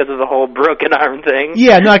week because of the whole broken arm thing.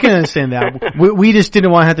 Yeah, no, I can understand that. we just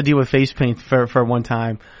didn't want to have to deal with face paint for one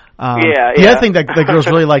time. The other thing that the girls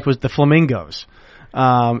really liked was the flamingos.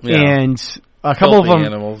 And a couple of them,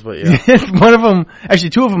 animals, but yeah. one of them,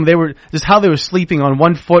 actually two of them, they were just how they were sleeping on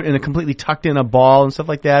one foot and completely tucked in a ball and stuff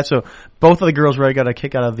like that. So both of the girls really got a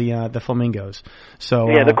kick out of the flamingos.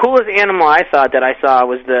 So yeah, the coolest animal I thought that I saw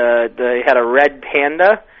was they had a red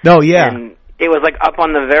panda. Oh yeah. And it was like up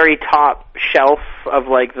on the very top shelf of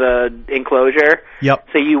like the enclosure. Yep.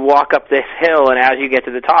 So you walk up this hill, and as you get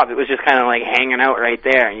to the top, it was just kind of like hanging out right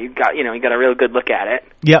there, and you got a real good look at it.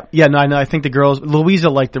 Yep. Yeah. No, I know. I think the girls,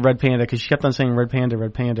 Louisa liked the red panda because she kept on saying red panda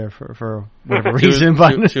for whatever reason.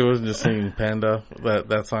 She wasn't just singing Panda.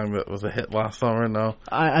 That song that was a hit last summer. No,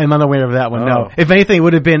 I'm unaware of that one. Oh. No. If anything, it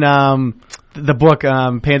would have been the book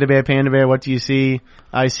Panda Bear. What do you see?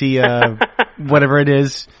 I see whatever it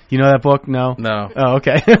is. You know that book? No. Oh,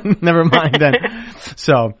 okay. Never mind then.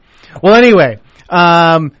 So, well, anyway,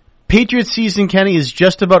 Patriots season, Kenny, is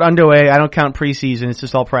just about underway. I don't count preseason; it's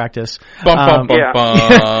just all practice. So,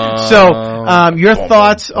 your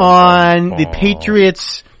thoughts on the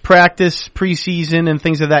Patriots practice preseason and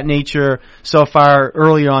things of that nature so far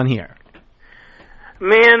early on here?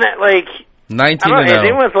 Man, 19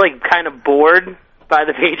 everyone's kind of bored by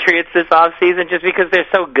the Patriots this offseason just because they're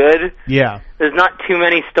so good. Yeah. There's not too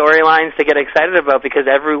many storylines to get excited about because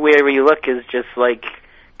everywhere you look is just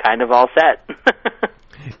kind of all set.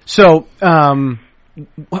 So,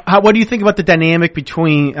 what do you think about the dynamic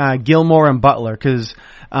between Gilmore and Butler? Because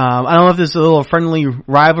I don't know if there's a little friendly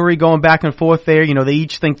rivalry going back and forth there. They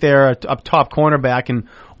each think they're a top cornerback, and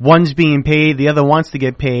one's being paid, the other wants to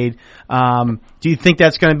get paid. Do you think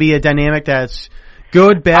that's going to be a dynamic that's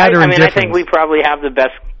good, bad, or indifferent? I think we probably have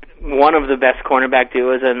one of the best cornerback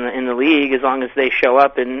duos in the league, as long as they show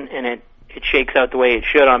up and it shakes out the way it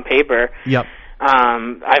should on paper. Yep.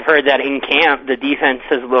 I've heard that in camp the defense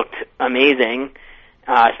has looked amazing,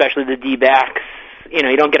 especially the D-backs.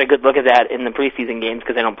 You don't get a good look at that in the preseason games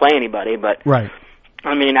because they don't play anybody. But right.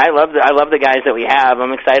 I love the guys that we have.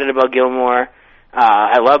 I'm excited about Gilmore.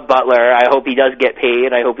 I love Butler. I hope he does get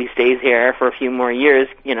paid. I hope he stays here for a few more years.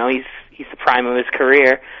 He's the prime of his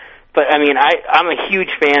career. But, I'm a huge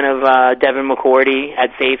fan of Devin McCourty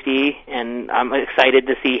at safety, and I'm excited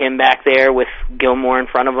to see him back there with Gilmore in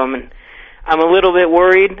front of him. And I'm a little bit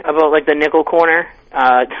worried about, the nickel corner.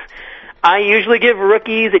 I usually give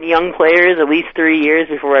rookies and young players at least 3 years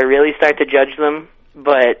before I really start to judge them.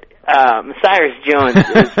 But Cyrus Jones,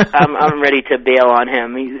 I'm ready to bail on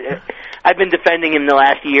him. I've been defending him the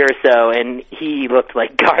last year or so, and he looked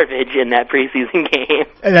like garbage in that preseason game.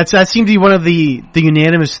 And that seemed to be one of the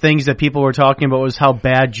unanimous things that people were talking about was how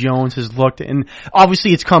bad Jones has looked, and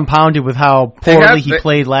obviously it's compounded with how poorly he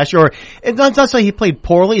played last year. Or it's not to say he played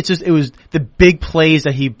poorly; it was the big plays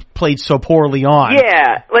that he played so poorly on.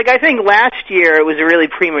 Yeah, like I think last year it was really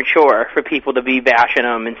premature for people to be bashing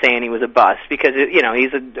him and saying he was a bust because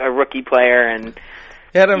he's a rookie player and.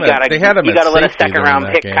 You got to let a second round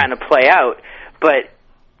pick kind of play out, but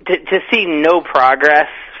to see no progress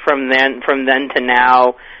from then to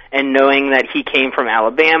now, and knowing that he came from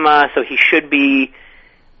Alabama, so he should be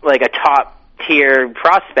like a top tier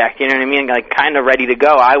prospect. You know what I mean? Like kind of ready to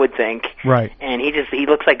go, I would think. Right. And he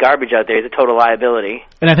looks like garbage out there. He's a total liability.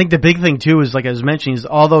 And I think the big thing too is, like I was mentioning, is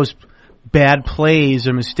all those bad plays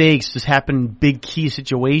or mistakes just happen in big key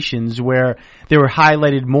situations where they were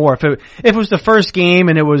highlighted more. If it was the first game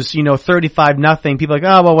and it was 35-0, people are like,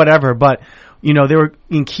 oh well, whatever. But they were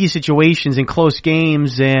in key situations in close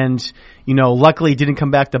games, and luckily it didn't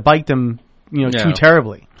come back to bite them too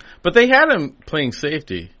terribly. But they had him playing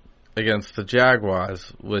safety against the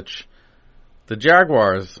Jaguars, which the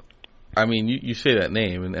Jaguars, I mean, you say that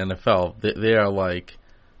name in NFL, they are like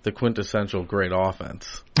the quintessential great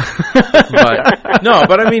offense.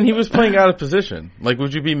 But I mean, he was playing out of position. Like,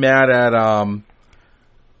 would you be mad at,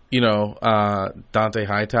 Dante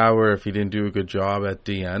Hightower if he didn't do a good job at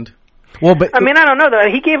the end? Well, but I mean, I don't know though.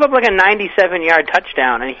 He gave up like a 97-yard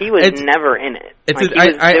touchdown, and he was never in it. There was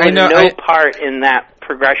no part in that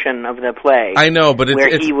progression of the play. I know, but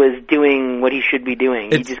where he was doing what he should be doing.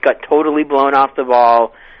 He just got totally blown off the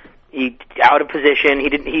ball. He out of position.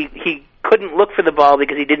 He couldn't look for the ball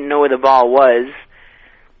because he didn't know where the ball was.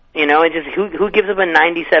 It just who gives up a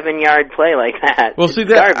 97-yard play like that? Well, see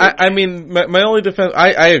that I mean, my only defense.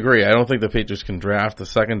 I agree. I don't think the Patriots can draft a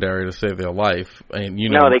secondary to save their life. I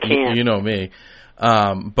mean, no, they can't. You know me.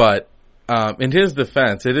 But in his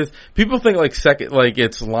defense, it is people think like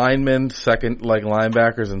it's linemen, second like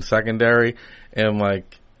linebackers and secondary, and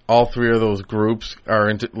like all three of those groups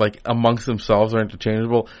are amongst themselves are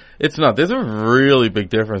interchangeable. It's not. There's a really big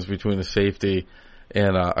difference between a safety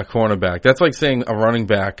and a cornerback. That's like saying a running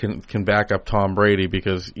back can back up Tom Brady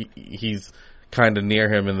because he's kind of near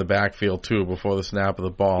him in the backfield too before the snap of the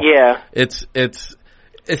ball. Yeah,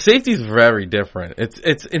 safety's very different.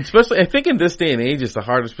 It's especially I think in this day and age it's the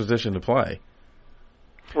hardest position to play.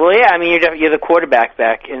 Well, yeah, I mean you're the quarterback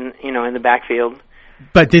back in the backfield.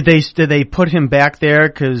 But did they put him back there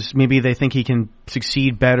because maybe they think he can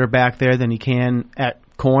succeed better back there than he can at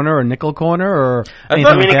corner or nickel corner or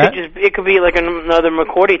anything like that? It could be like another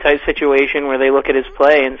McCourty type situation where they look at his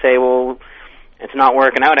play and say, well, it's not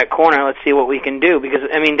working out at corner. Let's see what we can do. Because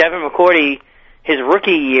I mean, Devin McCourty, his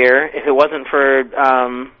rookie year, if it wasn't for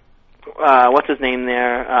what's his name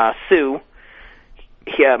there, Sue.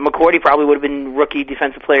 McCourty probably would have been rookie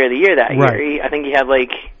defensive player of the year that year. I think he had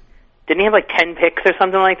didn't he have 10 picks or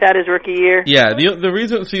something like that his rookie year? Yeah, the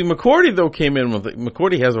reason, McCourty though came in with,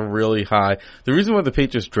 McCourty has a really high, the reason why the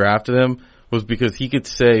Patriots drafted him was because he could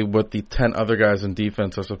say what the 10 other guys in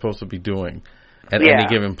defense are supposed to be doing at any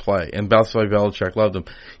given play. And that's why Belichick loved him.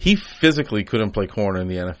 He physically couldn't play corner in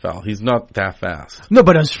the NFL. He's not that fast. No,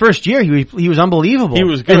 but his first year, he was unbelievable. He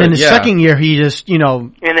was good, and then his second year, he just, and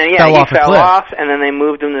then, he fell off, and then they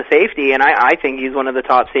moved him to safety, and I think he's one of the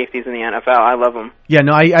top safeties in the NFL. I love him. Yeah,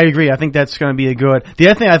 no, I agree. I think that's going to be a good. The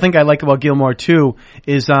other thing I think I like about Gilmore, too,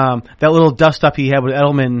 is that little dust-up he had with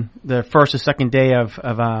Edelman the first or second day of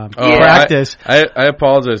practice. I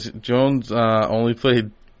apologize. Jones only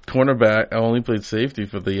played cornerback. I only played safety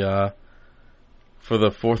for the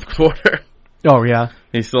fourth quarter. Oh yeah,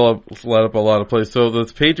 he still let up a lot of plays. So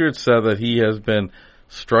the Patriots said that he has been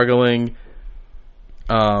struggling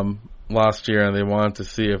last year, and they wanted to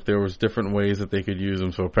see if there was different ways that they could use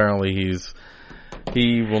him. So apparently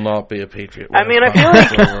he will not be a Patriot. I mean, I feel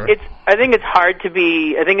like I think it's hard to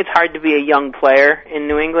be a young player in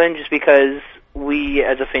New England just because we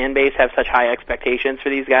as a fan base have such high expectations for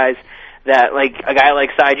these guys. That like a guy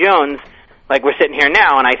like Cy Jones, like we're sitting here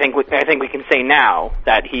now, and I think we can say now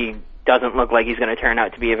that he doesn't look like he's going to turn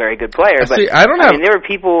out to be a very good player. But I mean, there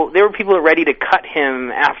were people ready to cut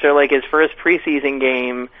him after like his first preseason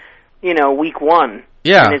game, week 1.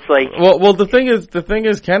 Yeah, and it's like well, the thing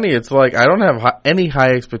is, Kenny, it's like I don't have any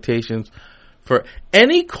high expectations for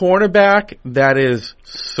any cornerback that is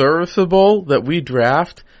serviceable that we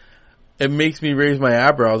draft. It makes me raise my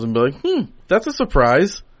eyebrows and be like, that's a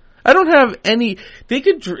surprise. I don't have any.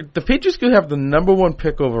 The Patriots could have the number 1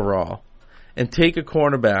 pick overall, and take a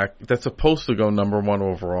cornerback that's supposed to go number 1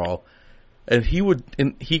 overall, and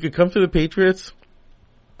he could come to the Patriots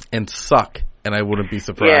and suck and I wouldn't be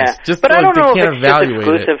surprised. Yeah, Just but I don't know if can't it's just evaluate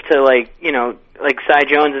exclusive to like Cy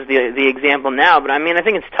Jones is the example now. But I mean, I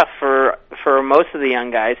think it's tough for most of the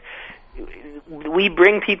young guys. We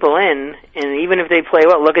bring people in, and even if they play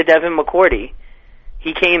well, look at Devin McCourty.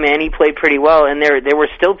 He came in, he played pretty well, and there were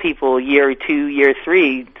still people year 2, year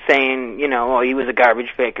 3 saying, oh, he was a garbage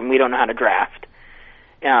pick, and we don't know how to draft.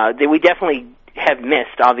 We definitely have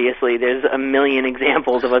missed. Obviously, there's a million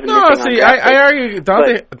examples of us missing. No, see, I argue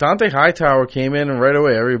Dante Hightower came in, and right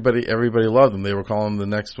away everybody loved him. They were calling him the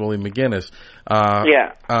next Willie McGinnis.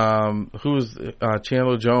 Who's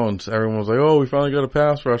Chandler Jones? Everyone was like, "Oh, we finally got a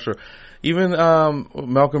pass rusher." Even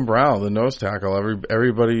Malcolm Brown, the nose tackle,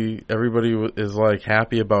 everybody is like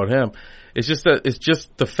happy about him. It's just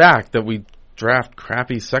the fact that we draft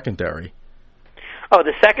crappy secondary. Oh,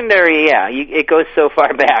 the secondary, yeah, it goes so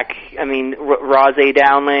far back. I mean, Rozay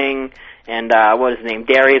Dowling and what is his name,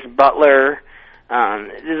 Darius Butler.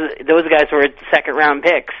 Those guys were second round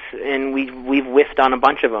picks, and we've whiffed on a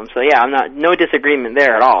bunch of them. So yeah, no disagreement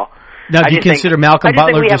there at all. Now, do you consider Malcolm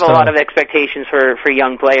Butler? I just think we have a lot of expectations for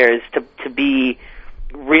young players to be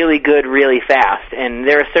really good, really fast, and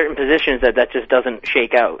there are certain positions that just doesn't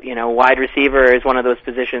shake out. Wide receiver is one of those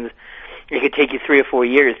positions. It could take you 3 or 4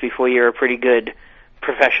 years before you're a pretty good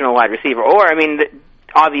professional wide receiver. Or, I mean,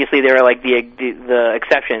 obviously there are like the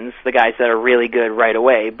exceptions, the guys that are really good right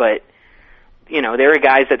away. But there are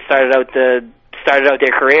guys that started out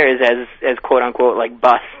their careers as quote unquote like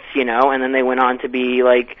busts, and then they went on to be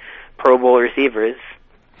like Pro Bowl receivers.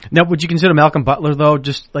 Now, would you consider Malcolm Butler though,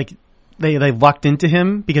 just like they lucked into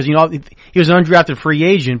him because he was an undrafted free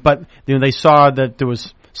agent, but they saw that there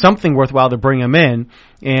was something worthwhile to bring him in,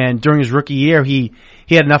 and during his rookie year, he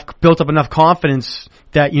had built up enough confidence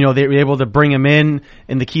that they were able to bring him in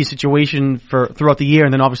the key situation throughout the year,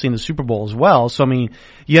 and then obviously in the Super Bowl as well. So I mean,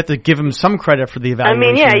 you have to give him some credit for the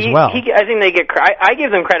evaluation as well. I think they get. I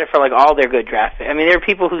give them credit for like all their good drafting. I mean, there are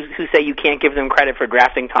people who say you can't give them credit for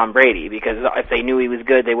drafting Tom Brady because if they knew he was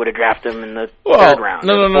good, they would have drafted him in the third round,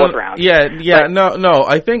 fourth round. Yeah, no.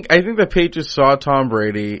 I think the Patriots saw Tom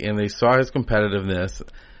Brady and they saw his competitiveness,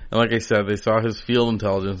 and like I said, they saw his field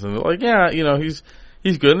intelligence, and they're like,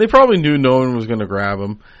 he's good, and they probably knew no one was going to grab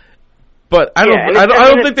him. But I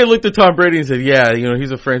don't think they looked at Tom Brady and said,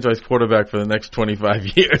 he's a franchise quarterback for the next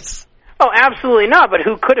 25 years. Oh, absolutely not, but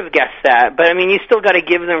who could have guessed that? But, I mean, you still got to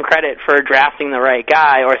give them credit for drafting the right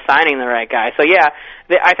guy or signing the right guy. So, yeah,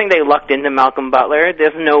 I think they lucked into Malcolm Butler.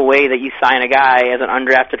 There's no way that you sign a guy as an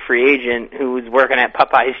undrafted free agent who's working at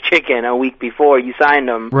Popeye's Chicken a week before you signed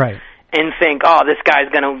him. Right. And think, oh, this guy's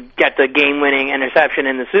going to get the game-winning interception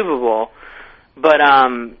in the Super Bowl. But,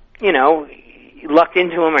 lucked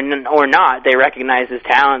into him or not, they recognized his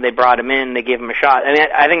talent, they brought him in, they gave him a shot. I mean,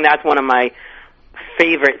 I think that's one of my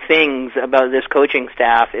favorite things about this coaching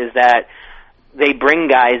staff is that they bring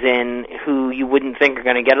guys in who you wouldn't think are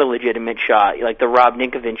going to get a legitimate shot, like the Rob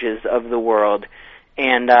Ninkoviches of the world.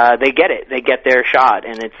 And they get it. They get their shot,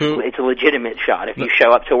 and it's a legitimate shot. If you show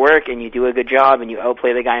up to work and you do a good job and you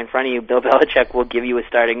outplay the guy in front of you, Bill Belichick will give you a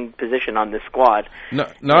starting position on this squad.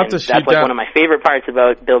 That's one of my favorite parts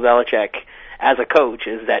about Bill Belichick as a coach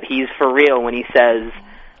is that he's for real when he says,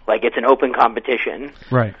 like, it's an open competition.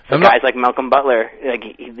 Right. So guys like Malcolm Butler,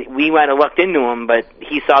 we might have lucked into him, but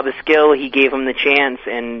he saw the skill, he gave him the chance,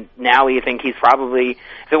 and now we think he's probably,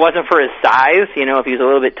 if it wasn't for his size, if he was a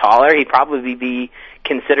little bit taller, he'd probably be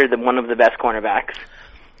considered one of the best cornerbacks.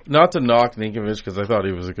 Not to knock Ninkovich because I thought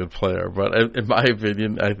he was a good player, but in my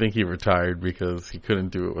opinion, I think he retired because he couldn't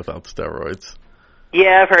do it without steroids.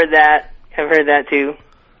 Yeah, I've heard that too.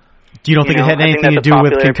 You don't think it had anything to do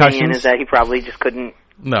with concussions? Is that he probably just couldn't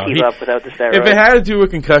keep up without the steroids. If it had to do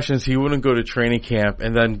with concussions, he wouldn't go to training camp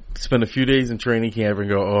and then spend a few days in training camp and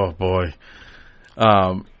go, oh boy,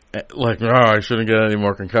 I shouldn't get any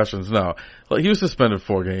more concussions. No, he was suspended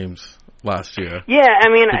 4 games last year. Yeah, I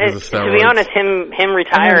mean, to be honest, him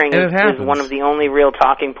retiring is one of the only real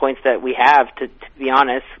talking points that we have, to be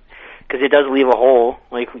honest, because it does leave a hole.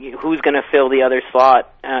 Like, who's going to fill the other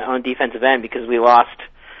slot on defensive end? Because we lost,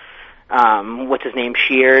 what's his name,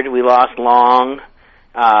 Sheard. We lost Long.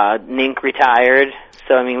 Nink retired.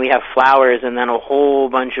 So, I mean, we have Flowers and then a whole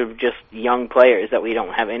bunch of just young players that we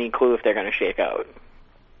don't have any clue if they're going to shake out.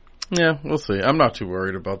 Yeah, we'll see. I'm not too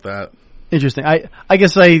worried about that. Interesting. I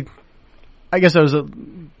guess I was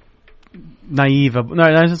naive. No,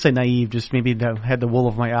 I didn't say naive. Just maybe had the wool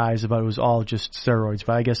of my eyes about it was all just steroids.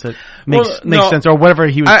 But I guess that makes sense, or whatever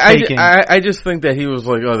he was taking. I just think that he was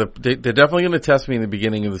like, they're definitely going to test me in the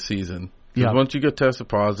beginning of the season. Because once you get tested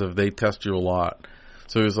positive, they test you a lot.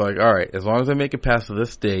 So he was like, all right, as long as I make it past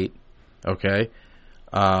this date, okay,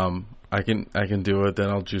 I can do it. Then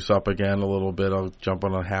I'll juice up again a little bit. I'll jump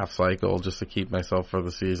on a half cycle just to keep myself for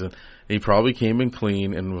the season. He probably came in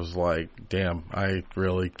clean and was like, damn, I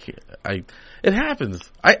really can't. It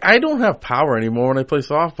happens. I don't have power anymore when I play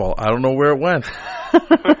softball. I don't know where it went.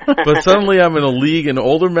 But suddenly I'm in a league, an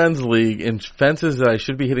older men's league, in fences that I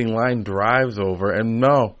should be hitting line drives over, and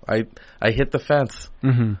no, I hit the fence.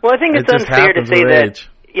 Mm-hmm. Well, I think it's unfair to say that,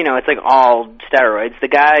 it's like all steroids. The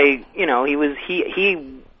guy,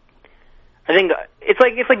 I think it's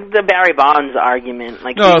like the Barry Bonds argument.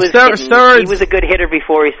 Like, no, steroids. He was a good hitter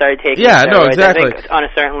before he started taking steroids. Yeah, no, exactly. I think on a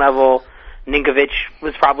certain level, Ninkovich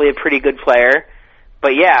was probably a pretty good player.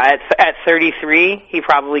 But yeah, at 33, he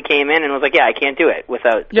probably came in and was like, "Yeah, I can't do it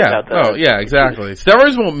without." Exactly.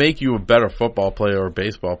 Steroids won't make you a better football player or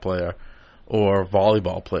baseball player or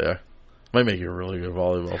volleyball player. Might make you a really good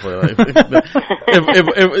volleyball player.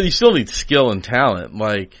 If you still need skill and talent,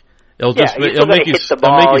 like it'll make you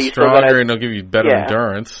stronger and it'll give you better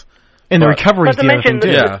endurance. And the recovery is the other thing,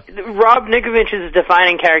 too. Rob Ninkovich's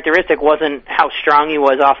defining characteristic wasn't how strong he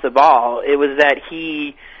was off the ball. It was that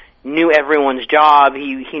he knew everyone's job.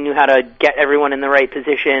 He knew how to get everyone in the right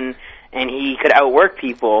position, and he could outwork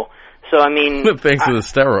people. So I mean, thanks to the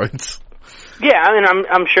steroids. Yeah, I mean,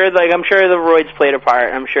 I'm sure the roids played a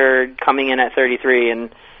part. I'm sure coming in at 33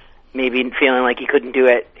 and maybe feeling like he couldn't do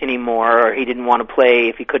it anymore, or he didn't want to play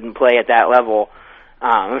if he couldn't play at that level.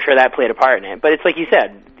 I'm sure that played a part in it. But it's like you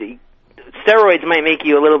said, the steroids might make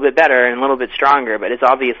you a little bit better and a little bit stronger, but it's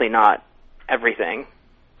obviously not everything.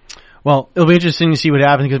 Well, it'll be interesting to see what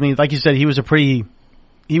happens because, I mean, like you said, he was a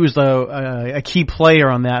key player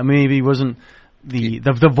on that. Maybe he wasn't the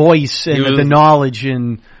voice and the knowledge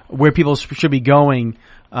and where people should be going.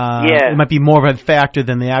 It might be more of a factor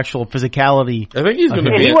than the actual physicality. I think he's going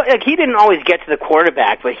to be. He didn't always get to the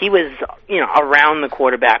quarterback, but he was, around the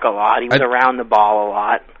quarterback a lot. He was around the ball a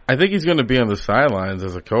lot. I think he's going to be on the sidelines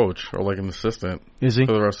as a coach or like an assistant. Is he?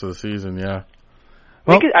 For the rest of the season? Yeah.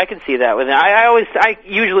 Well, I could see that with him. I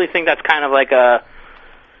usually think that's kind of like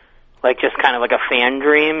just kind of like a fan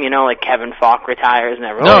dream, like Kevin Falk retires and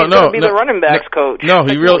everyone. He's going to be the running backs coach. No,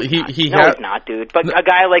 he's not, dude. But a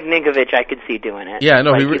guy like Ninkovich, I could see doing it. Yeah,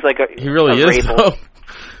 no, he really is. Though.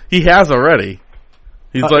 He has already.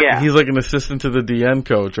 He's like an assistant to the DN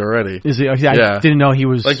coach already. Is he? I didn't know he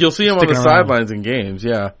was. Like you'll see him on the sidelines in games.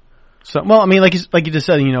 Yeah. So I mean, like you just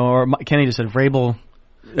said, or Kenny just said, Vrabel.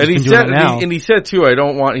 And he said too,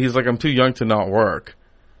 he's like, I'm too young to not work.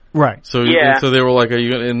 Right. So so they were like, are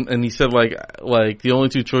you gonna, and he said like the only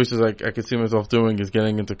two choices I could see myself doing is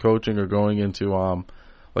getting into coaching or going into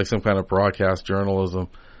like some kind of broadcast journalism.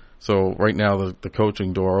 So right now the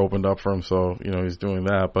coaching door opened up for him, so he's doing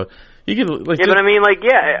that. But he could like but I mean, like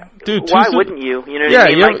dude, why wouldn't you? You know what I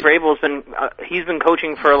mean? Like Vrabel's he's been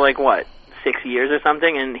coaching for like what 6 years or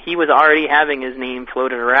something, and he was already having his name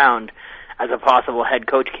floated around as a possible head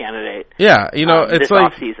coach candidate. Yeah, it's this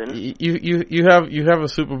like offseason. You have a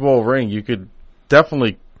Super Bowl ring. You could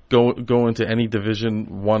definitely go into any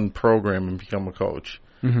Division I program and become a coach.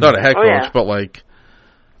 Mm-hmm. Not a head coach, but like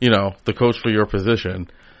the coach for your position.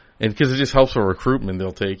 And because it just helps for recruitment,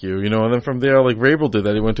 they'll take you. And then from there, like Vrabel did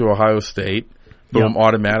that. He went to Ohio State, boom,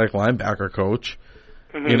 automatic linebacker coach.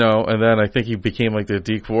 Mm-hmm. And then I think he became like the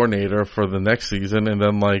D coordinator for the next season, and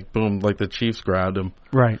then like boom, like the Chiefs grabbed him.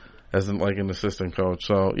 Right. As in like an assistant coach.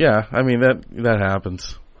 So yeah, I mean that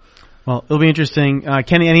happens. Well, it'll be interesting.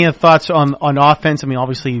 Kenny, any other thoughts on offense? I mean,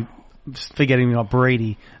 obviously forgetting about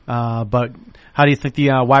Brady, but how do you think the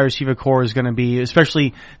wide receiver core is going to be,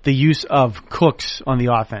 especially the use of Cooks on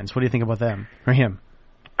the offense? What do you think about them or him?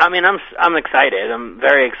 I mean, I'm excited. I'm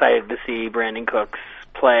very excited to see Brandon Cooks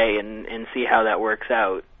play and see how that works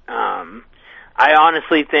out. I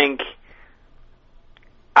honestly think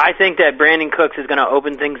that Brandon Cooks is going to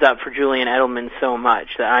open things up for Julian Edelman so much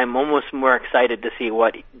that I'm almost more excited to see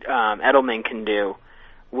what Edelman can do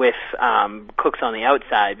with Cooks on the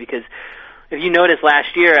outside. Because if you notice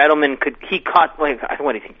last year, Edelman caught like I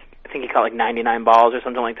think he caught like 99 balls or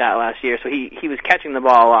something like that last year. So he was catching the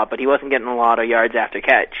ball a lot, but he wasn't getting a lot of yards after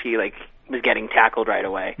catch. He was getting tackled right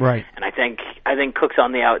away. Right. And I think Cooks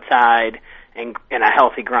on the outside and a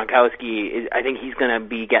healthy Gronkowski, I think he's going to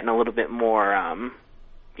be getting a little bit more.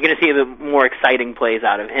 You're going to see a bit more exciting plays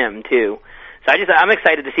out of him, too. So I'm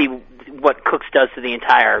excited to see what Cooks does to the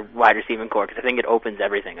entire wide receiving core because I think it opens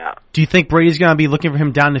everything up. Do you think Brady's going to be looking for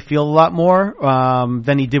him down the field a lot more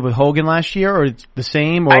than he did with Hogan last year, or the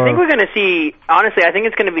same? Or? I think we're going to see, honestly, I think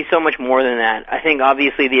it's going to be so much more than that. I think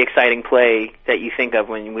obviously the exciting play that you think of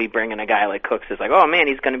when we bring in a guy like Cooks is like, oh man,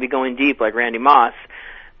 he's going to be going deep like Randy Moss.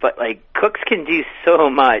 But like Cooks can do so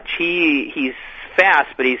much. He's fast,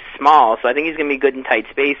 but he's small, so I think he's going to be good in tight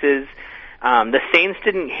spaces. The Saints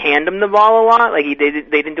didn't hand him the ball a lot. Like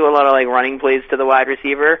they didn't do a lot of like running plays to the wide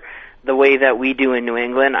receiver the way that we do in New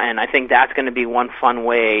England, and I think that's going to be one fun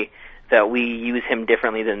way that we use him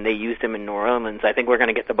differently than they used him in New Orleans. I think we're going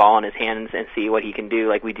to get the ball in his hands and see what he can do,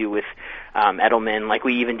 like we do with Edelman, like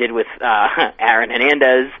we even did with Aaron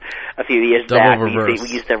Hernandez a few years back. We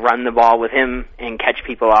used to run the ball with him and catch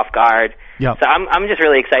people off guard. Yep. So I'm just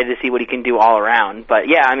really excited to see what he can do all around. But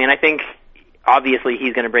yeah, I mean, I think obviously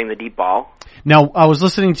he's going to bring the deep ball. Now, I was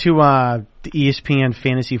listening to the ESPN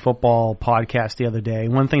Fantasy Football podcast the other day.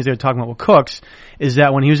 One of the things they were talking about with Cooks is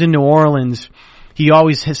that when he was in New Orleans, he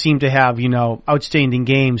always seemed to have, outstanding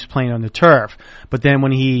games playing on the turf. But then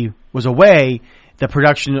when he was away, the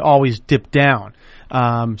production always dipped down.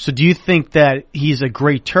 So do you think that he's a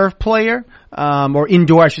great turf player, or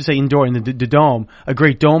indoor, I should say indoor in the dome, a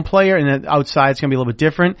great dome player, and then outside it's going to be a little bit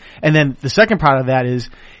different? And then the second part of that is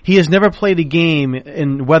he has never played a game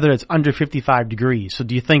in weather that's under 55 degrees. So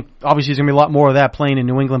do you think, obviously there's going to be a lot more of that playing in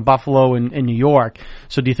New England, Buffalo, and New York.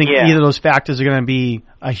 So do you think either of those factors are going to be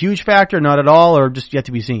a huge factor, not at all, or just yet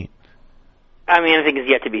to be seen? I mean, I think it's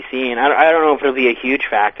yet to be seen. I don't know if it'll be a huge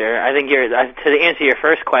factor. I think to answer your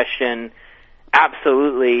first question,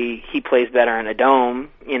 absolutely, he plays better in a dome.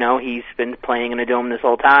 He's been playing in a dome this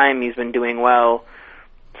whole time. He's been doing well.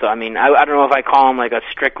 So, I mean, I don't know if I call him like a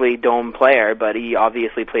strictly dome player, but he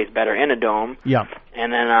obviously plays better in a dome. Yeah.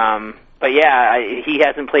 And then, but yeah, he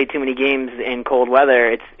hasn't played too many games in cold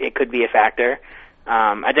weather. It could be a factor.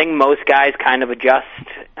 I think most guys kind of adjust.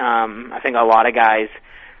 I think a lot of guys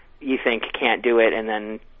you think can't do it, and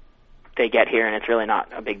then they get here and it's really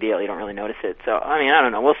not a big deal. You don't really notice it. So, I mean, I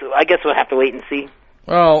don't know. I guess we'll have to wait and see.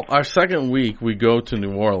 Well, our second week we go to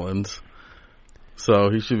New Orleans,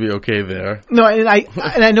 so he should be okay there. No, and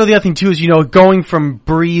I know the other thing too is, going from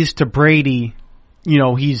Breeze to Brady,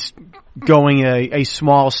 he's going a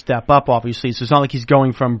small step up, obviously. So it's not like he's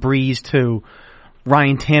going from Breeze to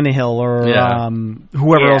Ryan Tannehill or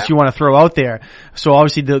whoever else you want to throw out there. So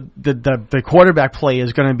obviously the quarterback play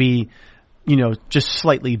is going to be, just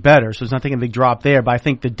slightly better. So it's not taking a big drop there. But I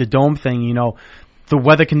think the dome thing, the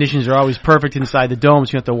weather conditions are always perfect inside the dome, so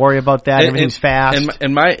you don't have to worry about that. Everything's fast.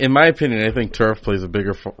 In my opinion, I think turf plays a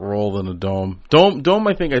bigger role than a dome. Dome.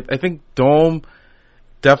 I think dome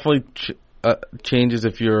definitely changes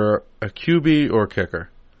if you're a QB or a kicker.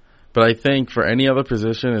 But I think for any other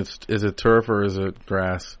position, is it turf or is it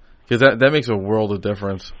grass? Because that makes a world of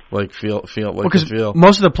difference. Like field.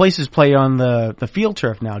 Most of the places play on the field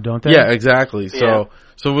turf now, don't they? Yeah, exactly. Yeah.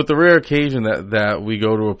 So with the rare occasion that we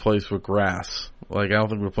go to a place with grass, like I don't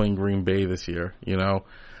think we're playing Green Bay this year,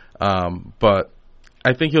 but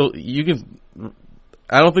I think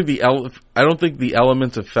I don't think the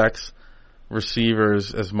elements affects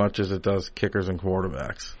receivers as much as it does kickers and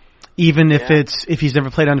quarterbacks. Even if he's never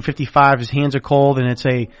played under 55, his hands are cold, and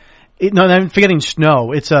I'm forgetting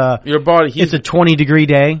snow. It's a 20-degree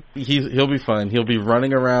day. He'll be fine. He'll be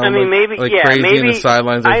running around. I mean, crazy, maybe and the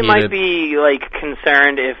sidelines are I heated. might be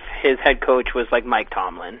concerned if his head coach was like Mike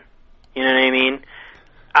Tomlin. You know what I mean?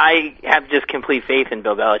 I have just complete faith in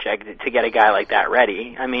Bill Belichick to get a guy like that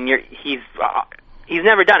ready. I mean, he's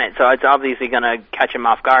never done it, so it's obviously going to catch him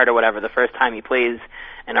off guard or whatever the first time he plays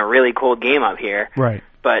in a really cold game up here. Right.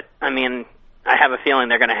 But I mean, I have a feeling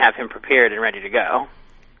they're going to have him prepared and ready to go.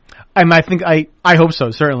 I hope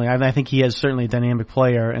so, certainly. I think he is certainly a dynamic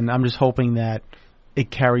player, and I'm just hoping that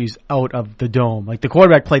it carries out of the dome. Like, the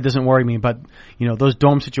quarterback play doesn't worry me, but, those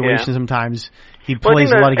dome situations sometimes he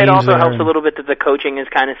plays a lot of games. It also helps a little bit that the coaching is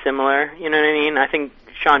kind of similar, you know what I mean? I think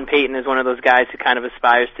Sean Payton is one of those guys who kind of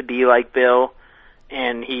aspires to be like Bill,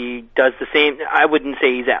 and he does the same. I wouldn't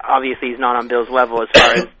say he's not on Bill's level as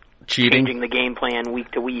far as changing the game plan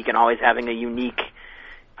week to week and always having a unique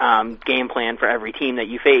game plan for every team that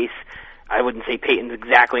you face. I wouldn't say Peyton's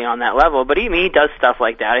exactly on that level, but he does stuff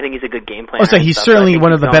like that. I think he's a good game planner. So he's certainly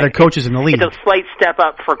one of the better coaches in the league. It's a slight step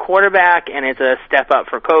up for quarterback, and it's a step up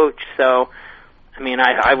for coach. So, I mean,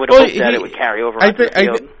 I would hope that it would carry over onto the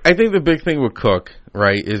field. I think the big thing with Cook,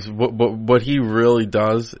 right, is what he really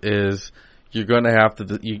does is you're going to have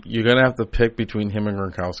to pick between him and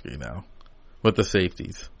Gronkowski now with the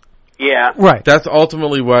safeties. Yeah. Right. That's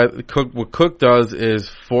ultimately what Cook does is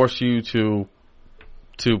force you to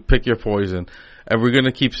pick your poison. And we're going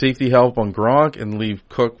to keep safety help on Gronk and leave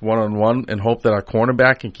Cook one-on-one and hope that our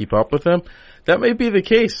cornerback can keep up with him. That may be the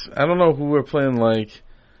case. I don't know who we're playing like.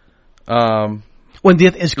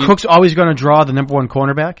 Is Cook's always going to draw the number one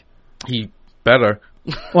cornerback? He better.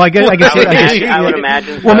 Well, I guess I would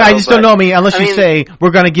imagine. Well, so, I just don't know. I mean, unless I you mean- say we're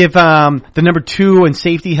going to give the number 2 and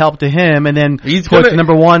safety help to him, and then He's put gonna- the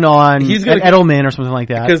number 1 on he's gonna- Edelman or something like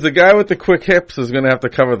that. Because the guy with the quick hips is going to have to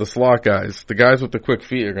cover the slot guys. The guys with the quick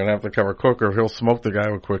feet are going to have to cover Cook, or he'll smoke the guy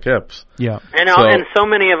with quick hips. Yeah. And so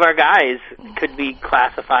many of our guys could be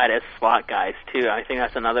classified as slot guys too. I think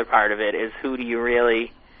that's another part of it. Is who do you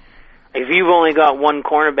really? If you've only got one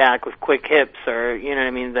cornerback with quick hips, or you know what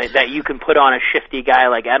I mean, that you can put on a shifty guy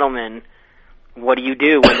like Edelman, what do you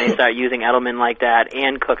do when they start using Edelman like that,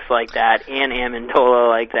 and Cooks like that, and Amendola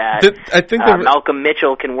like that? I think Malcolm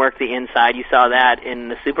Mitchell can work the inside. You saw that in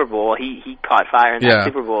the Super Bowl. He caught fire in that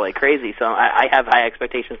Super Bowl like crazy. So I have high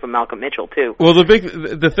expectations for Malcolm Mitchell too. Well,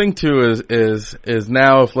 the thing too is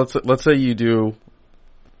now if let's say you do.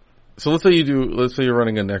 So let's say you're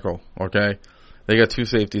running a nickel, okay? They got 2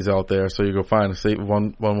 safeties out there, so you go find a safe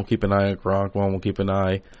one will keep an eye on Gronk, one will keep an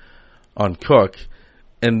eye on Cook,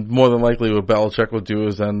 and more than likely what Belichick will do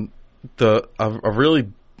is then a really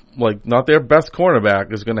like not their best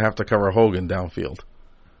cornerback is going to have to cover Hogan downfield.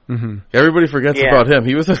 Mm-hmm. Everybody forgets about him.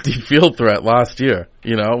 He was a deep field threat last year.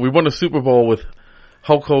 You know, we won a Super Bowl with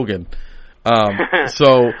Hulk Hogan.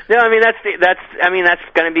 So no, I mean that's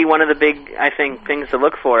going to be one of the big things to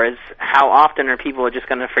look for is how often are people just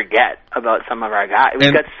going to forget about some of our guys.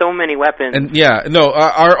 We've got so many weapons. And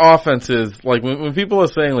our offense is like when people are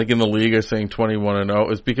saying like in the league are saying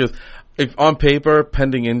 21-0 is because if on paper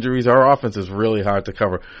pending injuries our offense is really hard to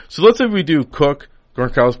cover. So let's say we do Cook,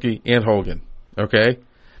 Gronkowski, and Hogan. Okay.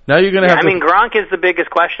 Now you're going to have. I mean, Gronk is the biggest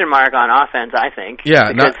question mark on offense, I think.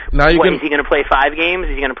 Yeah. Now is he going to play 5 games?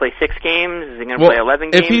 Is he going to play 6 games? Is he going to play 11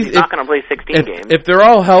 games? He's not going to play 16 games. If they're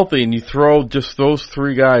all healthy and you throw just those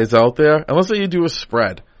 3 guys out there, and let's say you do a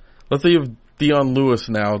spread. Let's say you have Dion Lewis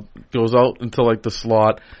now goes out into like the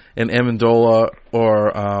slot, and Amendola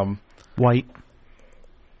or White.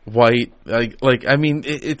 Like I mean,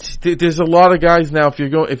 there's a lot of guys now. If you're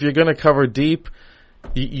going to cover deep.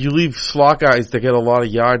 You leave slot guys to get a lot of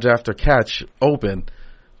yards after catch open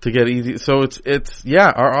to get easy. So it's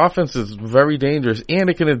our offense is very dangerous and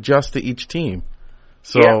it can adjust to each team.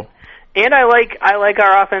 So and I like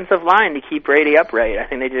our offensive line to keep Brady upright. I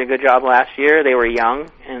think they did a good job last year. They were young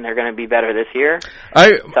and they're going to be better this year.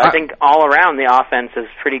 I think all around the offense is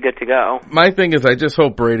pretty good to go. My thing is I just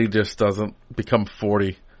hope Brady just doesn't become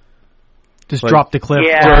 40. Just drop the cliff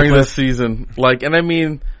during the season. And I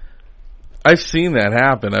mean I've seen that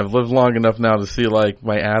happen. I've lived long enough now to see like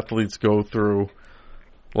my athletes go through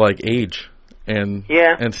like age and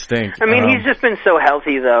stink. I mean, he's just been so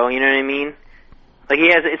healthy though, you know what I mean? Like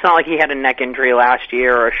it's not like he had a neck injury last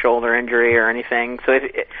year or a shoulder injury or anything. So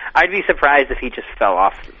I'd be surprised if he just fell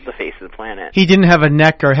off the face of the planet. He didn't have a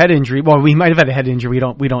neck or head injury. Well, we might have had a head injury. We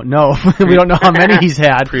don't know. We don't know how many he's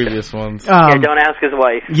had. Previous ones. Don't ask his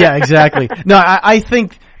wife. Yeah, exactly. No, I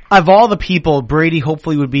think of all the people, Brady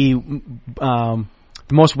hopefully would be the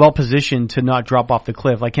most well-positioned to not drop off the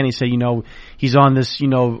cliff. Like Kenny said, he's on this,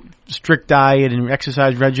 strict diet and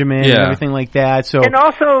exercise regimen and everything like that. So and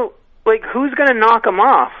also, like, who's going to knock him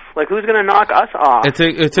off? Like, who's going to knock us off?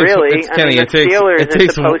 Really? Kenny, the Steelers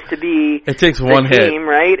is supposed to be it takes one the team,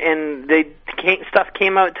 right? And stuff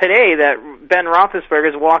came out today that Ben Roethlisberger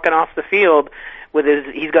is walking off the field with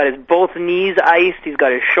he's got his both knees iced, he's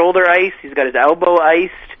got his shoulder iced, he's got his elbow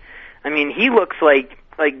iced. I mean, he looks like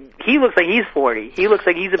he's 40. He looks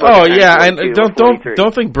like he's about. Oh yeah, and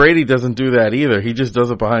don't think Brady doesn't do that either. He just does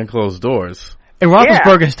it behind closed doors. And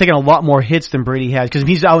Roethlisberger has taken a lot more hits than Brady has because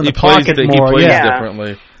he's out in the pocket more. He plays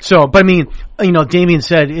differently. So, but I mean, Damian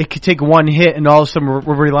said it could take one hit, and all of a sudden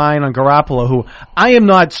we're relying on Garoppolo, who I am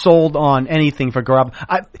not sold on anything for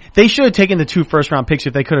Garoppolo. They should have taken the 2 first-round picks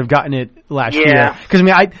if they could have gotten it last year. Because I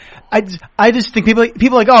mean, I just think people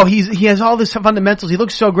are like, oh, he has all this fundamentals. He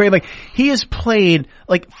looks so great. Like he has played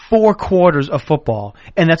like 4 quarters of football,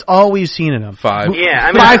 and that's all we've seen in him. 5. Yeah,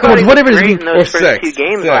 I mean, 5 quarters, whatever it is. In those first 2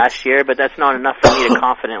 games last year, but that's not enough for me to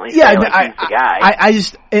confidently say he's the guy. I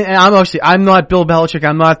just, and I'm not Bill Belichick.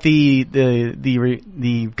 I'm not the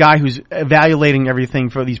guy who's evaluating everything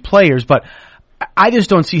for these players, but I just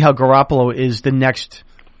don't see how Garoppolo is the next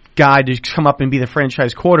guy to come up and be the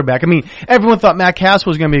franchise quarterback. I mean, everyone thought Matt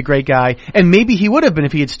Castle was going to be a great guy, and maybe he would have been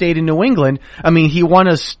if he had stayed in New England. I mean, he won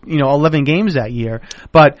us, 11 games that year,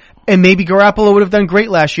 and maybe Garoppolo would have done great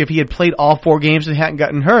last year if he had played all 4 games and hadn't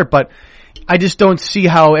gotten hurt, but I just don't see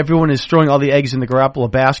how everyone is throwing all the eggs in the Garoppolo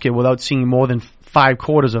basket without seeing more than 5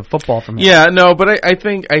 quarters of football from him. Yeah, no, but I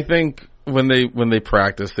think when they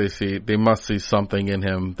practice, they must see something in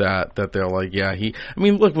him that they're like, yeah, I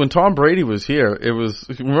mean, look, when Tom Brady was here,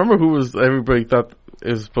 remember who was everybody thought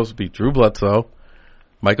it was supposed to be? Drew Bledsoe,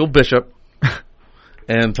 Michael Bishop,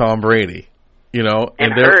 and Tom Brady. You know,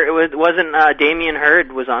 and wasn't Damian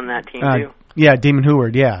Hurd was on that team too. Yeah, Damon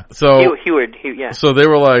Heward, yeah. So Heward, yeah. So they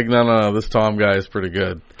were like, no, this Tom guy is pretty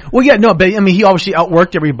good. Well, yeah, no, but I mean, he obviously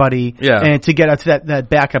outworked everybody, Yeah. and to get out to that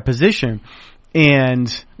backup position. And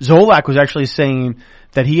Zolak was actually saying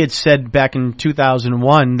that he had said back in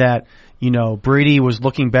 2001 that, you know, Brady was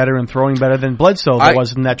looking better and throwing better than Bledsoe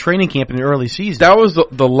was in that training camp in the early season. That was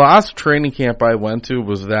the last training camp I went to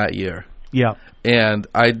was that year. Yeah. And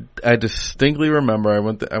I distinctly remember I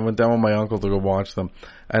went down with my uncle to go watch them,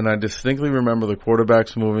 and I distinctly remember the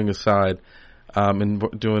quarterbacks moving aside, and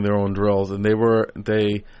doing their own drills, and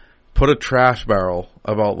they put a trash barrel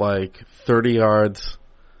about like 30 yards,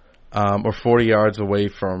 or 40 yards away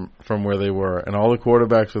from where they were, and all the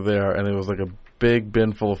quarterbacks were there, and it was like a big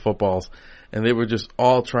bin full of footballs, and they were just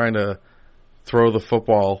all trying to throw the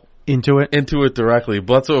football into it directly.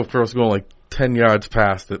 Bledsoe, of course, going like 10 yards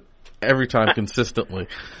past it every time consistently.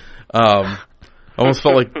 Almost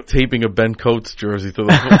felt like taping a Ben Coates jersey to it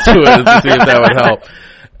to see if that would help.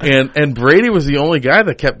 And Brady was the only guy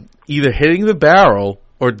that kept either hitting the barrel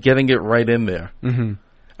or getting it right in there. Mm-hmm.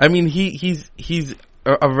 I mean, he's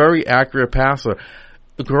a very accurate passer.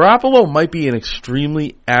 Garoppolo might be an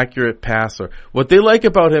extremely accurate passer. What they like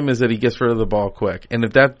about him is that he gets rid of the ball quick, and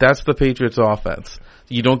if that's the Patriots' offense.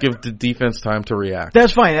 You don't give the defense time to react.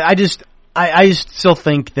 That's fine. I just still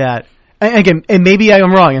think that, again, and maybe I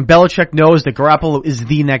am wrong, and Belichick knows that Garoppolo is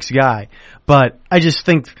the next guy, but I just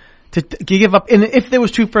think to give up, and if there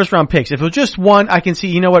was 2 first-round picks, if it was just one, I can see,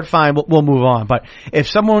 you know what, fine, we'll move on. But if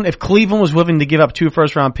Cleveland was willing to give up 2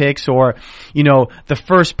 first-round picks, or, you know, the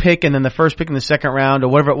first pick and then the first pick in the second round, or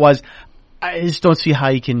whatever it was, I just don't see how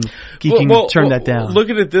you can turn that down. Look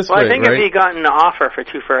at it this way, I think right? if he got an offer for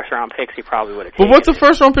 2 first-round picks, he probably would have taken it. But what's a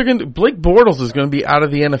first-round pick? Blake Bortles is going to be out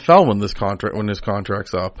of the NFL when his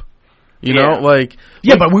contract's up. You know,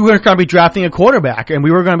 but we weren't going to be drafting a quarterback, and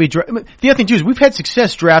we were going to be the other thing too is we've had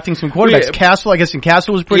success drafting some quarterbacks.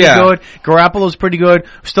 Castle was pretty good. Garoppolo's pretty good.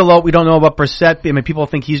 Still, we don't know about Brissett. I mean, people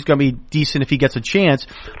think he's going to be decent if he gets a chance,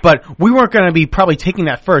 but we weren't going to be probably taking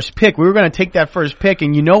that first pick. We were going to take that first pick,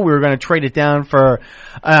 and we were going to trade it down for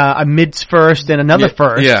a mid first and another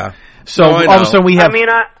first. Yeah. So all of a sudden we have. I mean,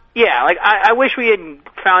 I wish we had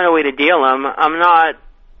found a way to deal him.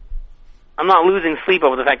 I'm not losing sleep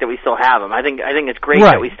over the fact that we still have him. I think it's great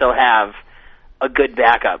that we still have a good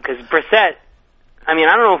backup, because Brissett, I mean,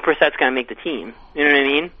 I don't know if Brissett's going to make the team. You know what I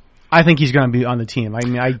mean? I think he's going to be on the team.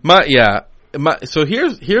 So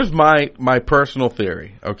here's my personal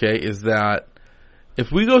theory, okay, is that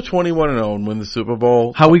if we go 21-0 and win the Super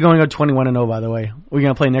Bowl. How are we going to go 21-0, by the way? We're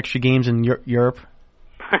going to play an extra games in Europe?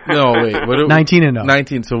 No, wait. 19-0.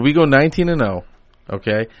 19. So we go 19-0,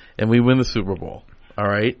 okay, and we win the Super Bowl, all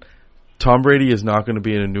right? Tom Brady is not going to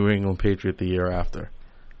be in a New England Patriot the year after.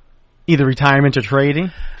 Either retirement or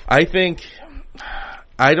trading? I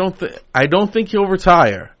don't think he'll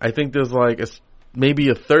retire. I think there's like maybe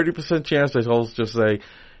a 30% chance that he'll just say,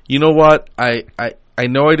 you know what, I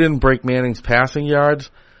know I didn't break Manning's passing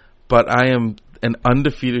yards, but I am an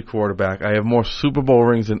undefeated quarterback. I have more Super Bowl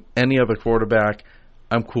rings than any other quarterback.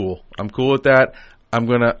 I'm cool. I'm cool with that. I'm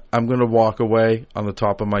gonna walk away on the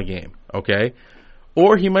top of my game. Okay.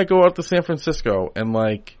 Or he might go out to San Francisco and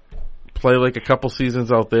play a couple seasons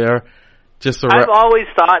out there. I've always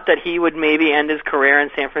thought that he would maybe end his career in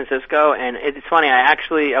San Francisco, and it's funny. I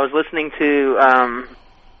was listening to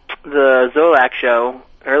the Zolak show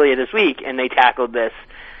earlier this week, and they tackled this,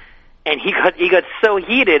 and he got so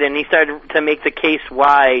heated, and he started to make the case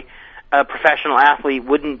why a professional athlete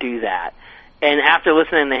wouldn't do that. And after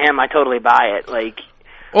listening to him, I totally buy it.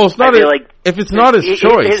 Well, it's not if it's not his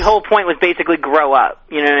choice. His whole point was basically grow up.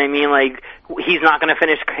 You know what I mean? He's not going to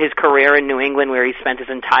finish his career in New England where he spent his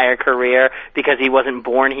entire career because he wasn't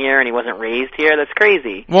born here and he wasn't raised here. That's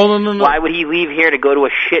crazy. Well, no. Why would he leave here to go to a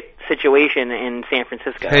shit situation in San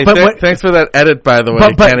Francisco? Hey, thanks for that edit, by the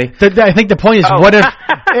way, Kenny. I think the point is, what if...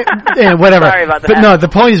 whatever. Sorry about that. But no, the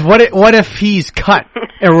point is, what if he's cut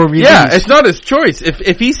or released? Yeah, it's not his choice.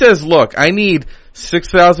 If he says, look, I need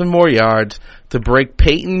 6,000 more yards to break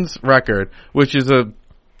Peyton's record, which is a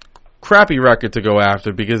crappy record to go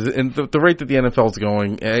after because in the rate that the NFL is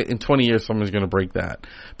going, in 20 years someone's going to break that.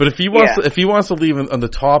 But if he wants to leave on the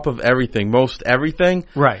top of everything, most everything,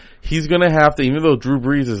 right, he's going to have to. Even though Drew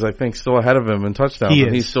Brees is, I think, still ahead of him in touchdowns,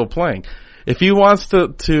 and he's still playing. If he wants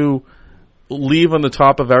to leave on the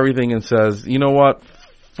top of everything and says, you know what,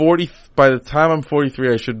 by the time I'm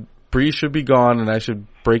 43, Brees should be gone, and I should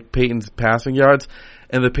break Peyton's passing yards.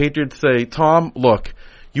 And the Patriots say, Tom, look,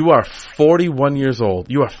 you are 41 years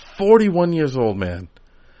old. You are 41 years old, man.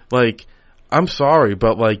 I'm sorry,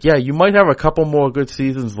 but like, yeah, you might have a couple more good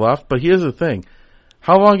seasons left, but here's the thing.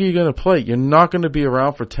 How long are you going to play? You're not going to be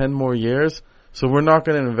around for 10 more years, so we're not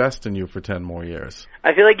going to invest in you for 10 more years.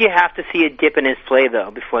 I feel like you have to see a dip in his play,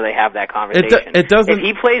 though, before they have that conversation. It doesn't. If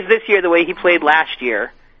he plays this year the way he played last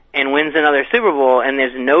year and wins another Super Bowl and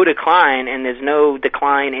there's no decline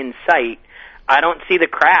in sight, I don't see the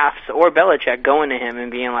Krafts or Belichick going to him and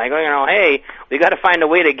being like, hey, we got to find a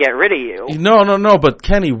way to get rid of you. No. But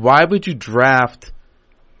Kenny, why would you draft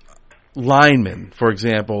linemen, for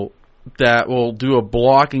example, that will do a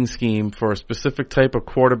blocking scheme for a specific type of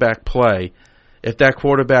quarterback play if that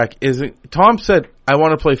quarterback isn't? Tom said, I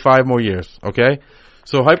want to play 5 more years, okay?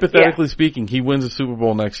 So hypothetically speaking, he wins a Super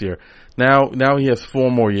Bowl next year. Now he has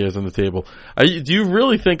 4 more years on the table. Do you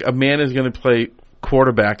really think a man is going to play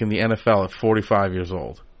quarterback in the NFL at 45 years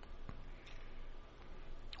old?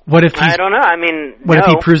 What if I don't know. I mean, if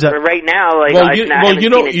he proves that right now? Like, I haven't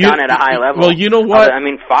seen it done at a high level. Well, you know what? I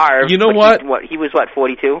mean, Favre. You know what? He was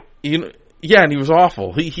 42. Yeah, and he was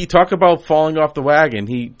awful. He talked about falling off the wagon.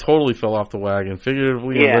 He totally fell off the wagon,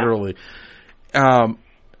 figuratively and literally. If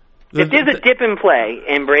there's a dip in play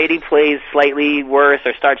and Brady plays slightly worse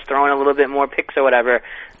or starts throwing a little bit more picks or whatever,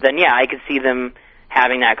 then I could see them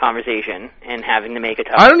having that conversation and having to make a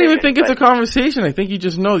tough I don't decision, even think it's a conversation. I think you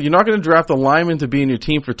just know you're not going to draft a lineman to be in your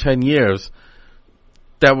team for 10 years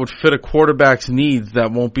that would fit a quarterback's needs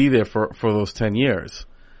that won't be there for those 10 years.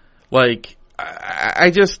 Like,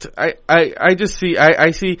 I see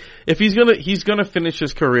if he's gonna finish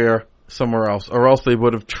his career somewhere else, or else they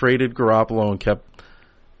would have traded Garoppolo and kept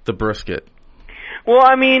the brisket. Well,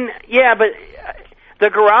 I mean, yeah, but the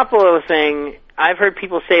Garoppolo thing, I've heard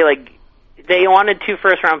people say, like, they wanted 2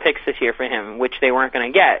 first-round picks this year for him, which they weren't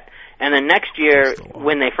going to get. And then next year,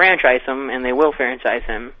 when they franchise him, and they will franchise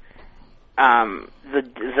him,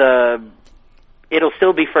 it'll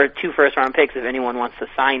still be for 2 first-round picks if anyone wants to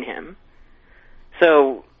sign him.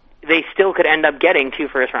 So they still could end up getting 2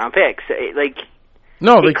 first-round picks. Like,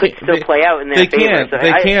 no, they could still play out in their favor.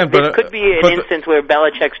 It could be an instance where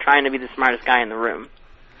Belichick's trying to be the smartest guy in the room.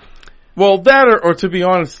 Well, that or to be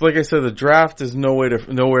honest, like I said, the draft is nowhere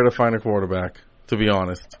to find a quarterback. To be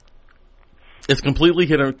honest, it's completely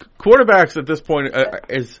hidden. Quarterbacks at this point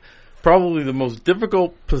is probably the most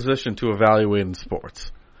difficult position to evaluate in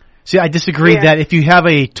sports. See, I disagree that if you have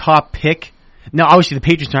a top pick, now obviously the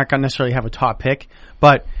Patriots aren't going to necessarily have a top pick,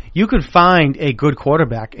 but you could find a good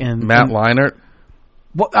quarterback in Matt Leinart.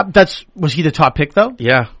 Well, was he the top pick though?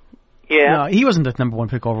 Yeah. Yeah. No, he wasn't the number 1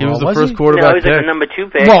 pick overall. He was the was first he? quarterback. No, he was like the number 2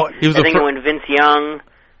 pick. Well, I think it went Vince Young.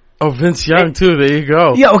 Oh, Vince Young too. There you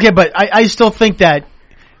go. Yeah, okay, but I still think that.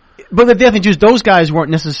 But the other thing is, those guys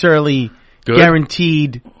weren't necessarily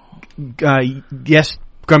guaranteed. Yes,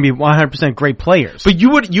 going to be 100% great players. But you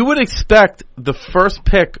would expect the first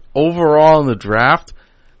pick overall in the draft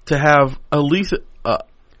to have at least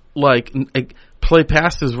play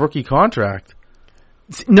past his rookie contract.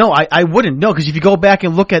 No, I wouldn't. No, because if you go back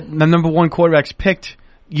and look at the number 1 quarterbacks picked,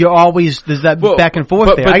 there's that back and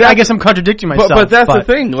forth there. I guess I'm contradicting myself. But that's the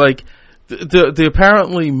thing. Like, the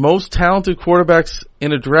apparently most talented quarterbacks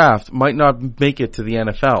in a draft might not make it to the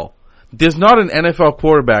NFL. There's not an NFL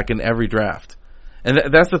quarterback in every draft. And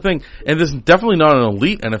that's the thing. And there's definitely not an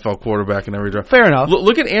elite NFL quarterback in every draft. Fair enough.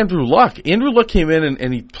 Look at Andrew Luck. Andrew Luck came in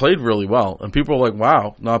and he played really well. And people were like,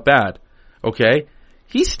 wow, not bad. Okay?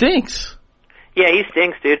 He stinks. Yeah, he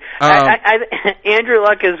stinks, dude. Andrew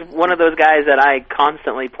Luck is one of those guys that I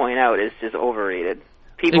constantly point out is just overrated.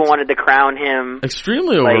 People wanted to crown him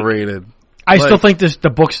extremely overrated. I still think the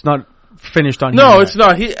book's not finished on him. No, it's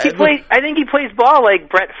not. I think he plays ball like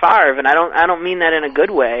Brett Favre, and I don't mean that in a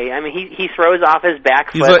good way. I mean, he throws off his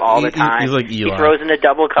back foot all the time. He's like Eli. He throws into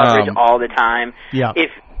double coverage all the time. Yeah.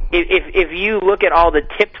 If you look at all the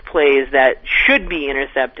tipped plays that should be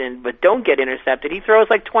intercepted but don't get intercepted, he throws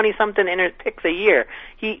like 20-something picks a year.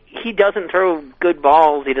 He doesn't throw good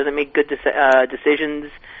balls. He doesn't make good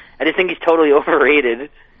decisions. I just think he's totally overrated.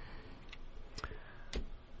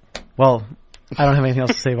 Well, I don't have anything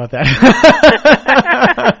else to say about that.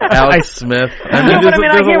 Alex Smith. I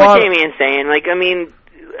hear what Damien's saying. Like, I mean,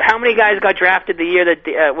 how many guys got drafted the year that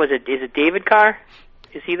is it David Carr?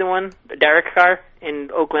 Is he the one? Derek Carr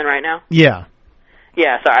in Oakland right now? Yeah.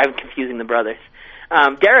 Yeah, sorry, I'm confusing the brothers.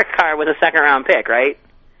 Derek Carr was a second-round pick, right?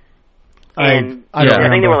 And I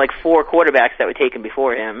think there were like 4 quarterbacks that were taken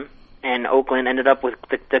before him, and Oakland ended up with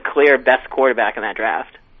the clear best quarterback in that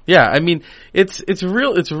draft. Yeah, I mean, it's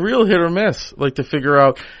real hit or miss, like, to figure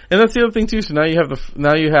out. And that's the other thing too. So now you have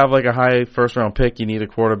like a high first round pick. You need a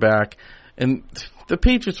quarterback, and the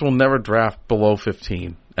Patriots will never draft below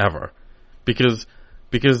 15 ever, because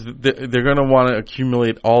because they're going to want to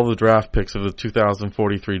accumulate all the draft picks of the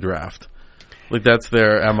 2043 draft. Like that's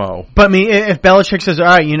their MO. But I mean, if Belichick says, "All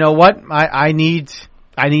right, you know what? I need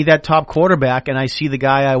that top quarterback, and I see the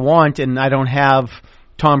guy I want, and I don't have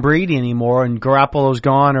Tom Brady anymore, and Garoppolo's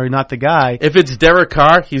gone or not the guy." If it's Derek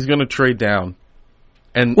Carr, he's going to trade down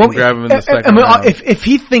and grab him in the second round. If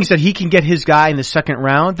he thinks that he can get his guy in the second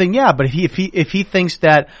round, then yeah. But if he thinks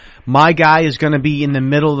that my guy is going to be in the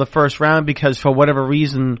middle of the first round because for whatever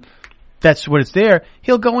reason that's what it's there,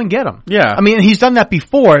 he'll go and get him. Yeah. I mean, he's done that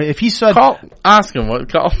before. If he said, ask him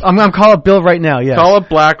what. I'm going to call up Bill right now. Yeah. Call up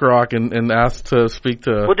BlackRock and ask to speak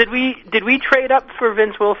to. Well, did we trade up for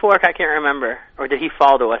Vince Wilfork? I can't remember. Or did he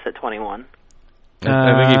fall to us at 21?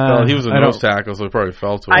 I think he fell. He was a nose tackle, so he probably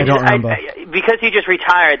fell to him. I don't remember. Because he just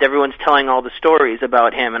retired, everyone's telling all the stories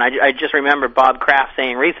about him, and I just remember Bob Kraft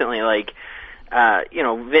saying recently, like,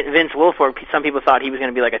 Vince Wilfork, some people thought he was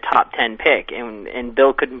going to be like a top 10 pick, and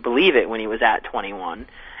Bill couldn't believe it when he was at 21.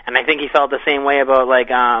 And I think he felt the same way about like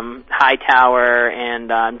Hightower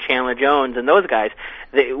and Chandler Jones and those guys.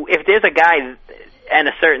 If there's a guy in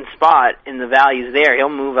a certain spot and the value's there, he'll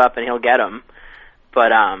move up and he'll get him.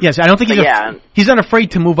 But yes, I don't think he's not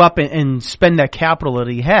afraid to move up and spend that capital that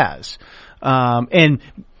he has. And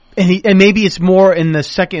maybe it's more in the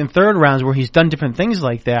second and third rounds where he's done different things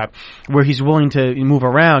like that, where he's willing to move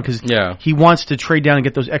around because he wants to trade down and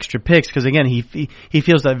get those extra picks. Because again, he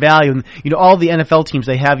feels that value. And all the NFL teams,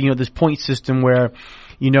 they have this point system where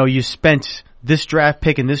you spent this draft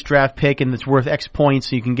pick and this draft pick and it's worth X points,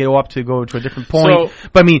 so you can go to a different point.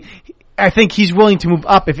 But I mean, I think he's willing to move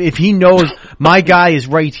up if he knows my guy is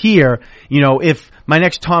right here. If my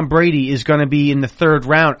next Tom Brady is going to be in the third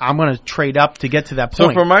round, I'm going to trade up to get to that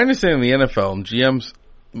point. So from my understanding, the NFL, GMs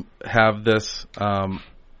have this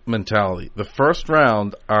mentality. The first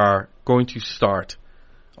round are going to start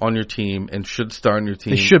on your team and should start on your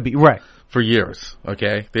team. They should be, right. For years,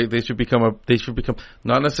 okay? They should become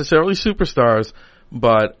not necessarily superstars,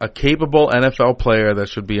 but a capable NFL player that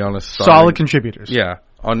should be on a solid contributors. Yeah.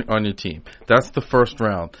 On your team. That's the first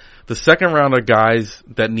round. The second round are guys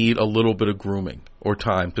that need a little bit of grooming or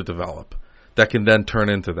time to develop that can then turn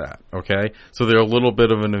into that, okay? So they're a little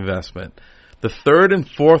bit of an investment. The third and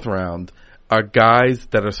fourth round are guys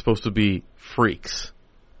that are supposed to be freaks.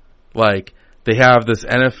 Like, they have this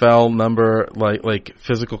NFL number, like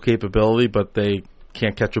physical capability, but they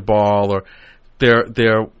can't catch a ball, or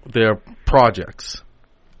they're projects.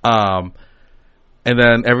 And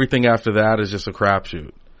then everything after that is just a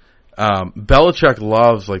crapshoot. Belichick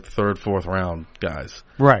loves like third, fourth round guys.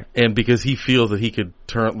 Right. And because he feels that he could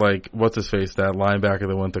turn, like, what's his face, that linebacker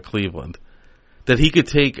that went to Cleveland, that he could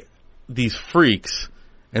take these freaks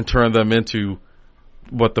and turn them into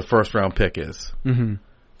what the first round pick is. Mm-hmm.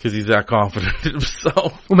 Because he's that confident in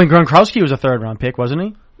himself. Well, I mean, Gronkowski was a third round pick, wasn't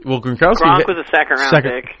he? Well, Gronk was a second round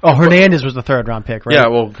pick. Oh, Hernandez was the third round pick, right? Yeah,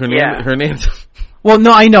 well, Hernandez. Well,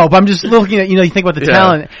 no, I know, but I'm just looking at, you think about the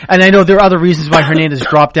talent, and I know there are other reasons why Hernandez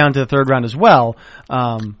dropped down to the third round as well.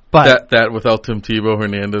 But that without Tim Tebow,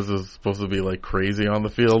 Hernandez was supposed to be like crazy on the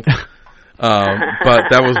field. But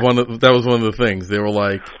that was one of the things. They were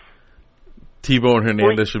like, Tebow and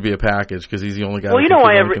Hernandez should be a package because he's the only guy. Well, you know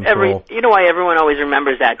why everyone always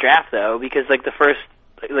remembers that draft though, because like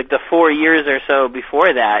the 4 years or so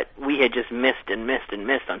before that, we had just missed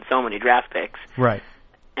on so many draft picks. Right.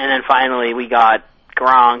 And then finally we got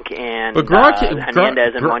Gronk and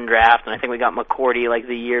Hernandez in one draft, and I think we got McCourty like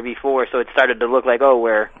the year before, so it started to look like,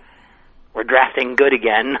 we're drafting good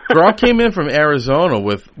again. Gronk came in from Arizona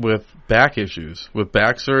with back issues, with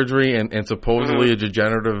back surgery and supposedly a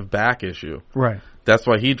degenerative back issue. Right. That's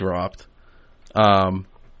why he dropped. But,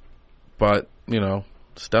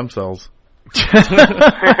 stem cells.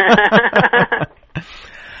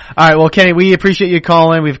 All right, well, Kenny, we appreciate you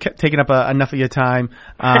calling. We've taken up enough of your time.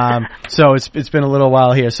 So it's been a little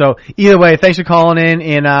while here. So either way, thanks for calling in,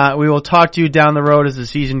 and we will talk to you down the road as the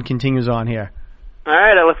season continues on here. All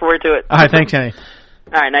right, I look forward to it. All right, thanks, Kenny.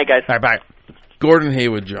 All right, night, guys. All right, bye. Gordon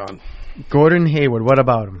Hayward, John. Gordon Hayward, what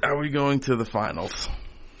about him? Are we going to the finals?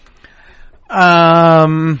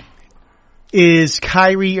 Is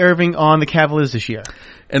Kyrie Irving on the Cavaliers this year?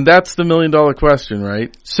 And that's the $1 million question,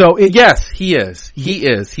 right? So yes, he is.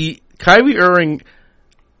 Kyrie Irving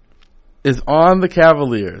is on the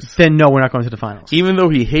Cavaliers. Then no, we're not going to the finals. Even though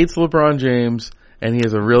he hates LeBron James and he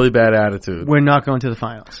has a really bad attitude. We're not going to the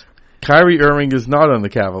finals. Kyrie Irving is not on the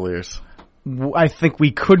Cavaliers. I think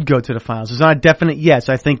we could go to the finals. It's not a definite yes.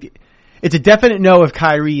 I think it's a definite no if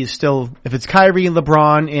Kyrie is still, if it's Kyrie and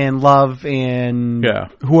LeBron and Love and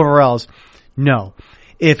whoever else, no.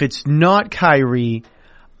 If it's not Kyrie,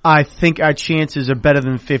 I think our chances are better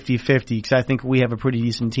than 50-50 because I think we have a pretty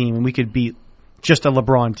decent team and we could beat just a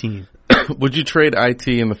LeBron team. Would you trade IT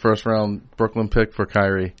in the first round Brooklyn pick for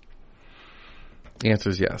Kyrie? The answer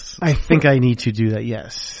is yes. I think I need to do that,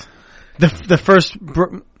 yes. The first...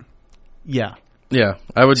 yeah. Yeah,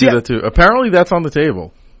 I would do that too. Apparently that's on the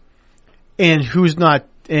table. And who's not...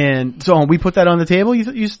 And so we put that on the table? You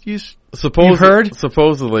heard?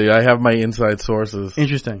 Supposedly, I have my inside sources.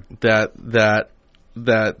 Interesting. That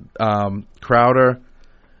Crowder,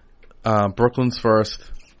 Brooklyn's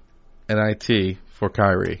first, and IT for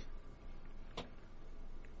Kyrie.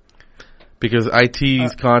 Because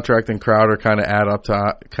IT's contract and Crowder kind of add up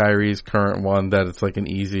to Kyrie's current one, that it's like an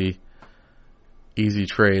easy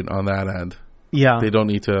trade on that end. Yeah. They don't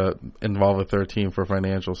need to involve a third team for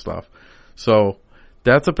financial stuff. So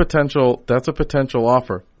that's a potential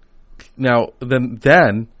offer. Now,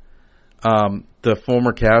 then the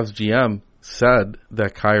former Cavs GM said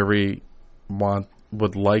that Kyrie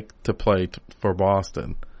would like to play for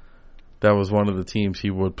Boston. That was one of the teams he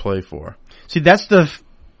would play for. See, that's the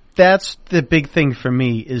big thing for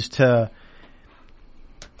me is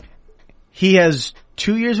he has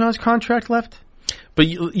 2 years on his contract left. But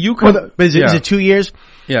you could. Is it 2 years?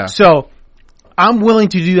 Yeah. So I'm willing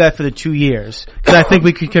to do that for the 2 years because I think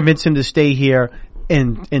we could convince him to stay here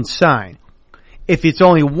and sign. If it's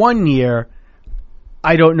only 1 year,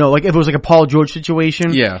 I don't know. Like if it was like a Paul George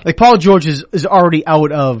situation. Yeah. Like Paul George is already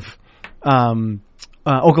out of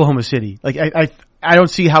Oklahoma City. Like I don't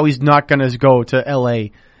see how he's not going to go to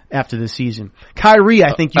L.A. after the season. Kyrie,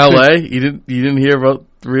 I think L.A. You didn't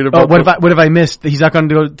read about. What have I missed? He's not going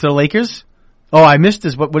to go to the Lakers? Oh, I missed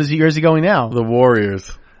this. Where is he going now? The Warriors.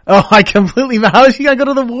 Oh, I completely. How is he going to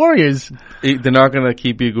go to the Warriors? They're not going to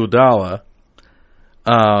keep Iguodala.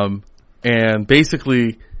 And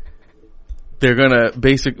basically, they're going to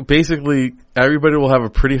basically everybody will have a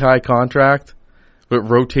pretty high contract with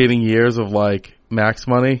rotating years of like max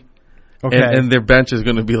money. Okay. And their bench is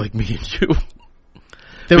going to be like me and you.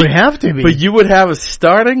 They would have to be. But you would have a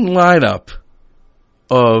starting lineup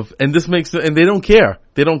and they don't care.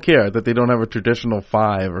 They don't care that they don't have a traditional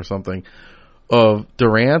five or something of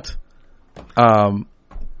Durant,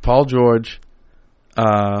 Paul George,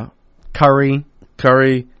 Curry,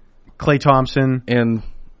 Klay Thompson, and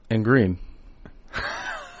Green.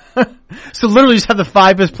 So literally just have the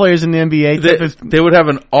five best players in the NBA. They would have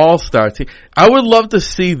an all-star team. I would love to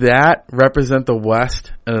see that represent the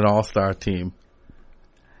West in an all-star team.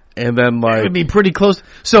 And then it would be pretty close.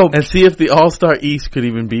 So and see if the All-Star East could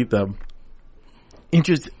even beat them.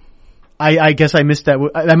 Interesting. I guess I missed that.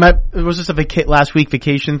 Was this a last week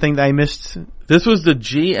vacation thing that I missed? This was the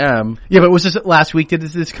GM. Yeah, but was this last week? Did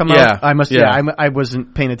this come out? I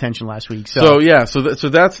wasn't paying attention last week. So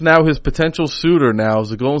that's now his potential suitor now is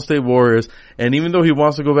the Golden State Warriors. And even though he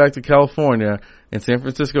wants to go back to California, and San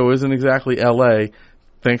Francisco isn't exactly L.A.,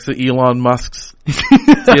 thanks to Elon Musk's,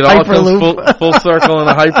 it all comes full circle in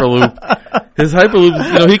a Hyperloop. His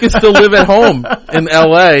Hyperloop, he can still live at home in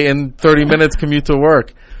L.A. and 30 minutes commute to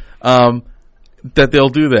work. That they'll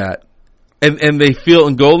do that. And they feel,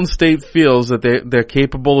 and Golden State feels that they're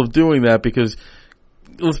capable of doing that because,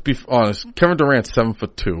 let's be honest, Kevin Durant's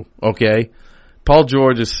 7'2", okay? Paul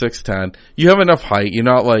George is 6'10". You have enough height. You're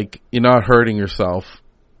not hurting yourself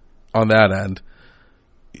on that end.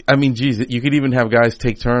 I mean, geez, you could even have guys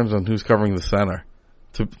take turns on who's covering the center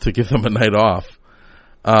to give them a night off.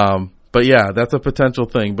 But yeah, that's a potential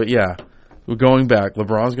thing. But yeah, we're going back.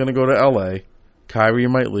 LeBron's going to go to L.A. Kyrie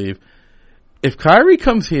might leave. If Kyrie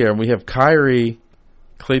comes here and we have Kyrie,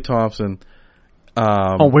 Klay Thompson.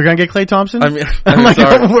 We're going to get Klay Thompson? I'm like,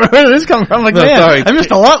 sorry. Where did this come from? I'm like, sorry. I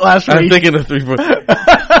missed a lot last week. I'm thinking of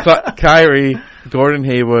 3-4. Kyrie, Gordon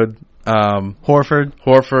Hayward,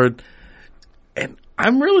 Horford. And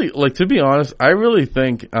I'm really, to be honest, I really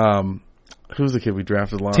think, who's the kid we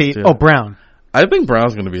drafted last year? Oh, Brown. I think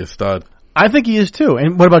Brown's going to be a stud. I think he is too.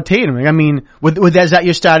 And what about Tatum? I mean, is that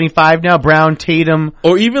your starting five now? Brown, Tatum,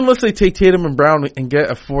 or even let's say take Tatum and Brown and get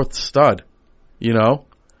a fourth stud. Because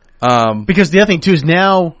the other thing too is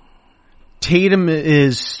now Tatum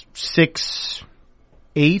is 6'8".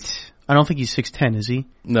 I don't think he's 6'10", is he?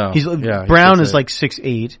 No. Brown is like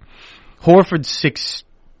 6'8". Horford's 6'9",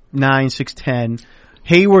 6'10".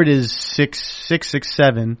 Hayward is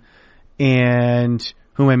 6'7", and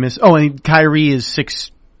who am I missing? Oh, and Kyrie is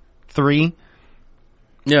 6'3".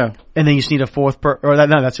 Yeah, and then you just need a fourth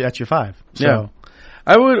that's your five. So. Yeah,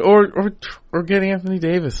 I would or get Anthony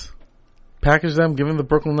Davis, package them, give him the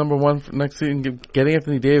Brooklyn #1 for next season, get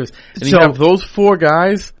Anthony Davis, and you have those four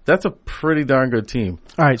guys. That's a pretty darn good team.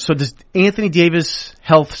 All right, so does Anthony Davis'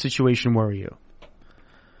 health situation worry you?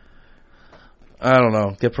 I don't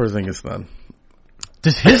know. Get Porzingis then.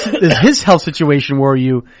 Does his health situation worry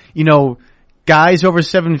you? You know, guys over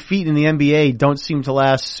 7 feet in the NBA don't seem to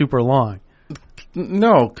last super long.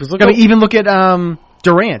 No, because even look at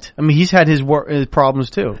Durant. I mean, he's had his problems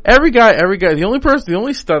too. Every guy. The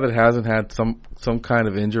only stud that hasn't had some kind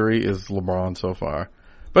of injury is LeBron so far.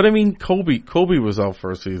 But I mean, Kobe was out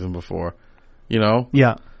for a season before. You know.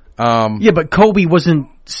 Yeah. But Kobe wasn't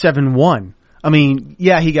 7'1". I mean,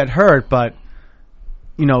 yeah, he got hurt, but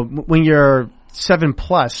you know, when you're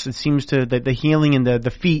 7+, it seems that the healing in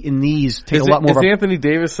the feet and knees take a lot more. Is Anthony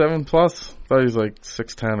Davis 7+? I thought he was like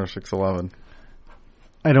 6'10" or 6'11".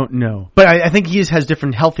 I don't know, but I think he has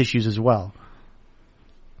different health issues as well.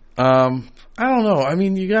 I don't know. I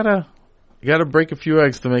mean, you gotta break a few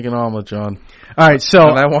eggs to make an omelet, John. All right, so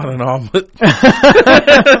and I want an omelet.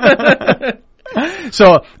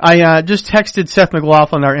 So I just texted Seth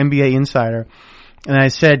McLaughlin, our NBA insider, and I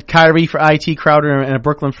said, Kyrie for IT, Crowder, and a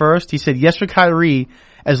Brooklyn first. He said, yes for Kyrie,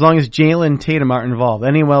 as long as Jalen and Tatum aren't involved.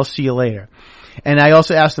 Anyway, I'll see you later. And I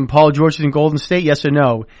also asked him, Paul George is in Golden State, yes or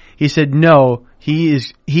no? He said no. He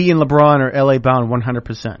and LeBron are LA bound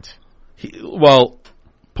 100%. Well,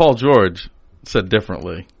 Paul George said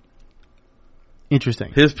differently.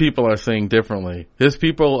 Interesting. His people are saying differently. His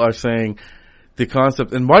people are saying the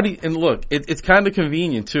concept, and look, it's kind of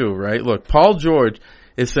convenient too, right? Look, Paul George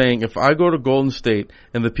is saying if I go to Golden State,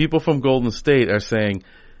 and the people from Golden State are saying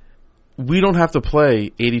we don't have to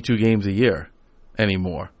play 82 games a year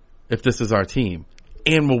anymore if this is our team,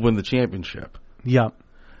 and we'll win the championship. Yeah.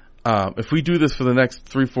 If we do this for the next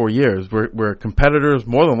 3-4 years, we're competitors,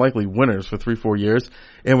 more than likely winners for 3-4 years,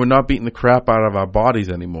 and we're not beating the crap out of our bodies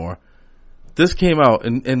anymore. This came out,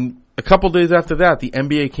 and a couple days after that, the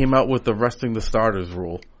NBA came out with the resting the starters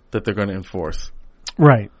rule that they're going to enforce.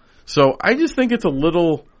 Right. So I just think it's a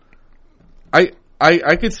little. I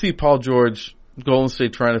could see Paul George, Golden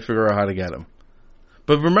State trying to figure out how to get him.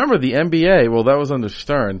 But remember the NBA. Well, that was under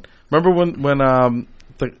Stern. Remember when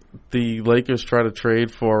the Lakers tried to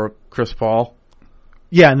trade for Chris Paul?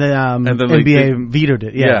 Yeah, and the NBA vetoed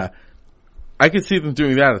it. Yeah. I could see them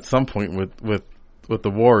doing that at some point with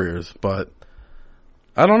the Warriors, but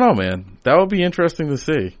I don't know, man. That would be interesting to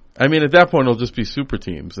see. I mean, at that point, it'll just be super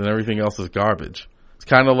teams, and everything else is garbage. It's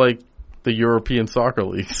kind of like the European soccer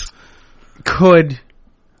leagues.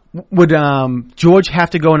 Would George have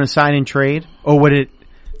to go in a sign and trade, or would it?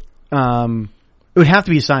 It would have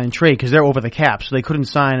to be a sign and trade because they're over the cap, so they couldn't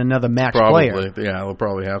sign another max player. Yeah, they'll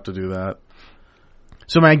probably have to do that.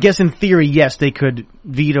 So I guess in theory, yes, they could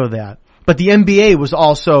veto that. But the NBA was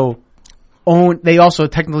also they also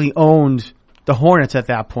technically owned the Hornets at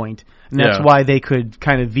that point, and that's why they could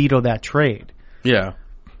kind of veto that trade. Yeah.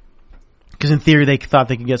 Because in theory, they thought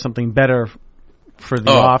they could get something better for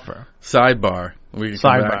the offer. Sidebar. We can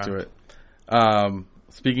come back to it.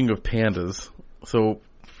 Speaking of pandas, so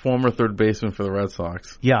former third baseman for the Red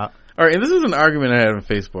Sox. Yeah. All right, and this is an argument I had on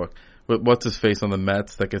Facebook with what's-his-face on the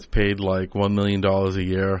Mets that gets paid like $1 million a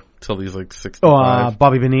year till he's like 65. Oh,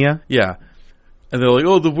 Bobby Bonilla? Yeah. And they're like,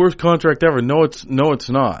 oh, the worst contract ever. No, it's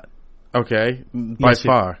not. Okay? By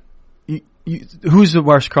far. Who's the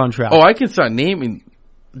worst contract? Oh, I can start naming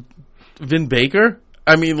Vin Baker.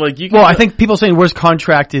 I mean, like you. Well, I think people saying worst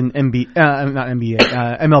contract in MLB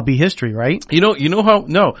history, right? You know how?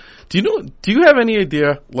 No. Do you have any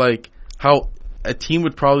idea like how a team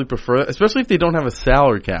would probably prefer that, especially if they don't have a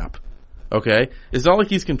salary cap? Okay, it's not like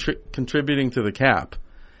he's contributing to the cap.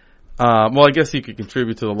 Well, I guess he could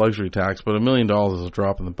contribute to the luxury tax, but $1 million is a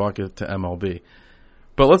drop in the bucket to MLB.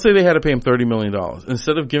 But let's say they had to pay him $30 million.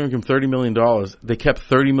 Instead of giving him $30 million, they kept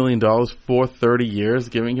 $30 million for 30 years,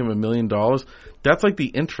 giving him $1 million. That's like the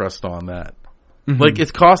interest on that. Mm-hmm. Like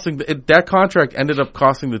it's costing that contract ended up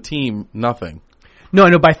costing the team nothing. No, I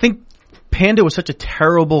know, but I think Panda was such a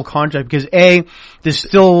terrible contract because there's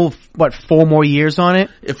still 4 more years on it.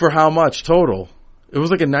 For how much total? It was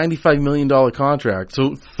like a $95 million contract.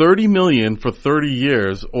 So $30 million for 30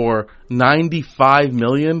 years or $95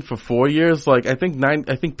 million for 4 years. Like I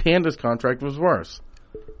think Panda's contract was worse.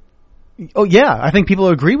 Oh yeah, I think people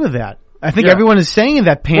agree with that. I think everyone is saying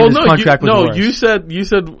that Panda's contract was worse. No, you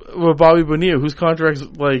said Bobby Bonilla, whose contract's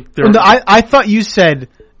like. I thought you said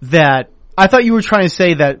that. I thought you were trying to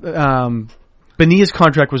say that Bonilla's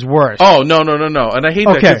contract was worse. Oh no! And I hate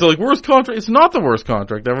that because they're like worst contract. It's not the worst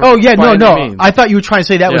contract ever. Oh yeah, no. I thought you were trying to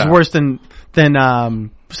say that was worse than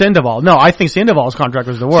Sandoval. No, I think Sandoval's contract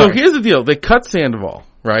was the worst. So here's the deal: they cut Sandoval,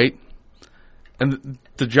 right? And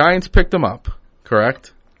the Giants picked him up,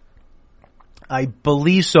 correct? I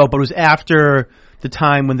believe so, but it was after the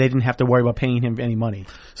time when they didn't have to worry about paying him any money.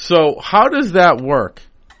 So how does that work?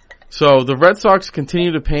 So the Red Sox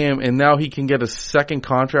continue to pay him, and now he can get a second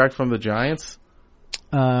contract from the Giants?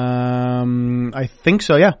 I think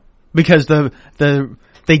so, yeah. Because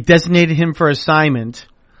they designated him for assignment,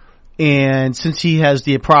 and since he has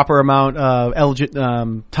the proper amount of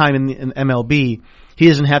time in MLB, he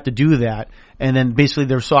doesn't have to do that. And then basically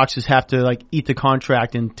their Sox just have to like eat the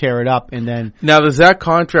contract and tear it up, and then... Now, does that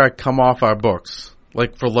contract come off our books,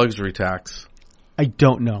 like for luxury tax? I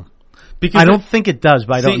don't know. Because I don't think it does,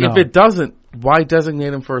 but I don't know. If it doesn't, why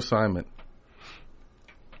designate him for assignment?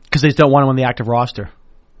 Because they just don't want him on the active roster.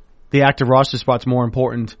 The active roster spot's more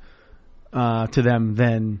important to them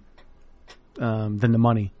than the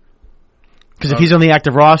money. Because if he's on the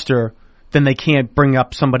active roster, then they can't bring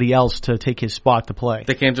up somebody else to take his spot to play.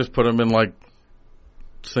 They can't just put him in like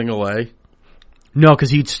single A? No,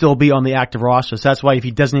 because he'd still be on the active roster. So that's why if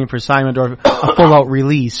he designate him for assignment or a full out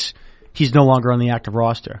release, he's no longer on the active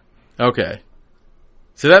roster. Okay.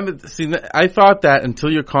 So I thought that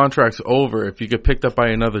until your contract's over, if you get picked up by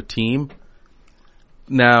another team,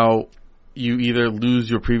 now you either lose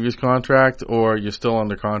your previous contract or you're still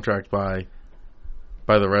under contract by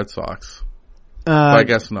the Red Sox. But I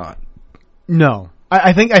guess not. No.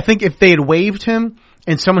 I think if they had waived him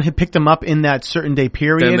and someone had picked him up in that certain day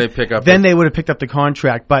period, then they would have picked up the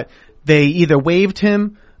contract. But they either waived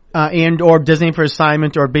him and or designated for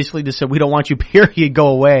assignment, or basically just said, we don't want you, period, go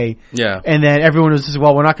away. Yeah. And then everyone was just,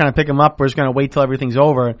 well, we're not going to pick him up. We're just going to wait till everything's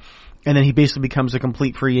over. And then he basically becomes a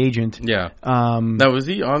complete free agent. Yeah. Now, is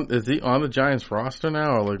he on the Giants roster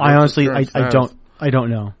now? Or like, I honestly, I don't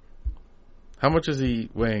know. How much is he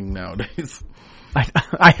weighing nowadays?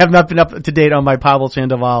 I have not been up to date on my Pablo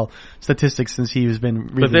Sandoval statistics since he has been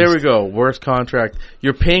released. But there we go. Worst contract.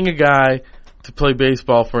 You're paying a guy to play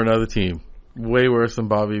baseball for another team. Way worse than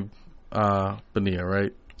Bobby Bonilla,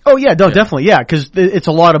 right? Oh, yeah, no, definitely, yeah, because it's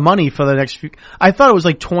a lot of money for the next few... I thought it was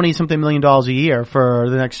like $20-something million a year for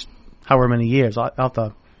the next however many years. I'll have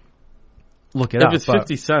to look it up. If it's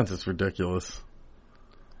 50 cents, it's ridiculous.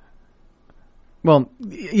 Well,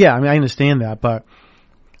 yeah, I mean, I understand that, but...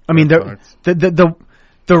 I mean, the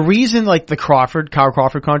reason like the Kyle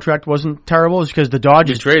Crawford contract wasn't terrible is because the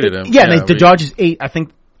Dodgers traded him. Yeah, the Dodgers ate. I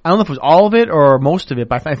don't know if it was all of it or most of it,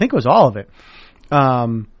 but I think it was all of it.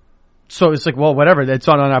 So it's like, well, whatever. It's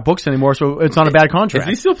not on our books anymore, so it's not a bad contract.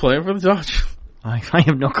 Is he still playing for the Dodgers? I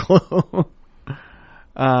have no clue.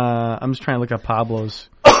 I'm just trying to look up Pablo's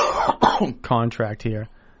contract here.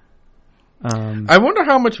 I wonder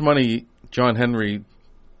how much money John Henry.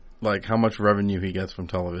 Like, how much revenue he gets from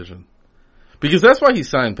television. Because that's why he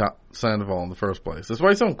signed Sandoval in the first place. That's why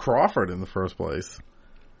he signed Crawford in the first place.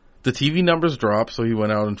 The TV numbers dropped, so he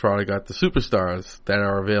went out and tried to get the superstars that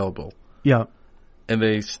are available. Yeah. And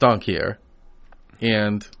they stunk here.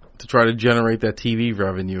 And to try to generate that TV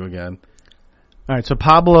revenue again. All right, so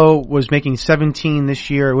Pablo was making 17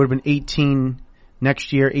 this year. It would have been 18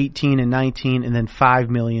 next year, 18 and 19, and then $5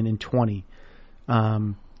 million in 20.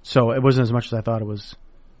 So it wasn't as much as I thought it was.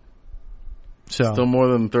 So still more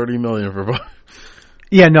than $30 million for both.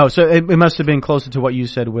 Yeah, no. So it must have been closer to what you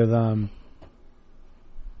said with.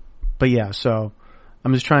 But yeah, so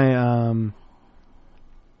I'm just trying.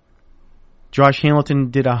 Josh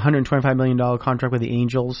Hamilton did a $125 million contract with the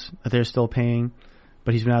Angels that they're still paying,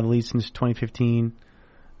 but he's been out of the league since 2015.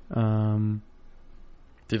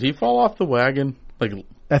 Did he fall off the wagon? Like,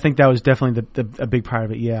 I think that was definitely a big part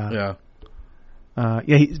of it. Yeah.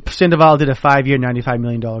 Yeah. Sandoval did a 5-year, $95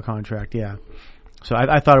 million contract. Yeah. So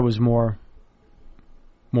I thought it was more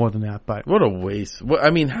than that, but what a waste.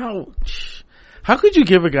 I mean, how could you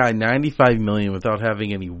give a guy $95 million without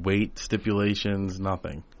having any weight stipulations,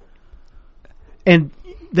 nothing? And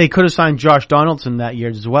they could have signed Josh Donaldson that year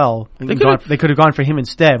as well. They could have gone for him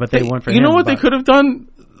instead, but they went for him. You know what they could have done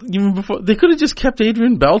even before? They could have just kept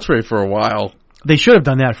Adrian Beltre for a while. They should have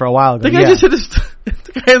done that for a while ago. The guy just hit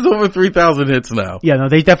the guy has over 3,000 hits now. Yeah, no,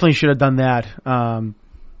 they definitely should have done that.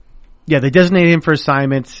 They designated him for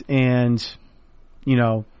assignment, and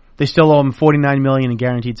they still owe him $49 million in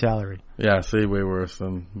guaranteed salary. Yeah, see, way worse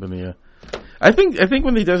than Bonilla. I think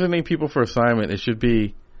when they designate people for assignment, it should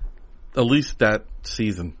be at least that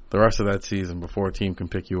season, the rest of that season, before a team can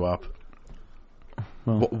pick you up.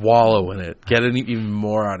 Well, wallow in it, get it even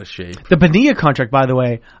more out of shape. The Bonilla contract, by the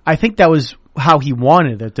way, I think that was how he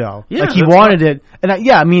wanted it, though. Yeah, like he wanted it, and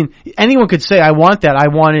I mean, anyone could say, "I want that, I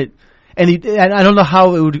want it," and I don't know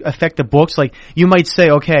how it would affect the books. Like you might say,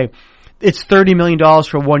 "Okay, it's $30 million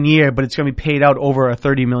for 1 year, but it's going to be paid out over a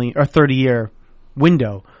 30-year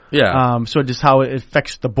window." Yeah. So just how it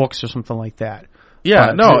affects the books or something like that.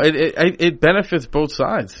 Yeah. It benefits both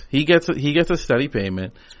sides. He gets a steady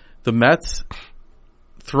payment. The Mets,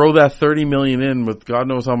 throw that $30 million in with God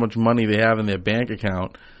knows how much money they have in their bank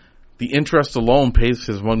account. The interest alone pays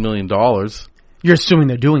his $1 million. You're assuming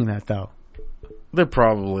they're doing that, though. They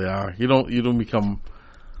probably are. You don't become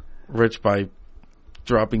rich by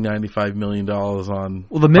dropping $95 million on.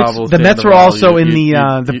 Well, the Pablo Mets were Sandoval. also in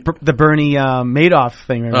the Bernie Madoff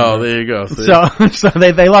thing. Remember? Oh, there you go. So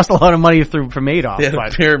they lost a lot of money from Madoff. They had a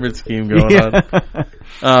pyramid scheme going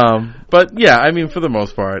on. But yeah, I mean, for the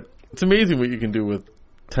most part, it's amazing what you can do with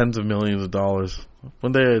tens of millions of dollars.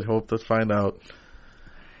 One day I'd hope to find out.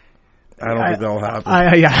 I don't think that'll happen.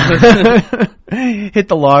 Hit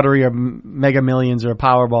the lottery or Mega Millions or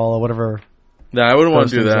Powerball or whatever. No, I wouldn't want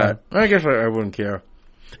to do Those that. I guess I wouldn't care.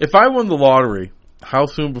 If I won the lottery, how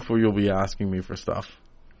soon before you'll be asking me for stuff?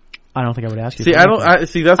 I don't think I would ask you. See, I would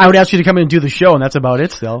ask you to come in and do the show, and that's about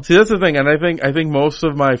it. Still, see, that's the thing, and I think most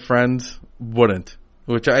of my friends wouldn't.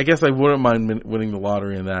 Which I guess I wouldn't mind winning the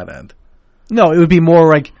lottery in that end. No, it would be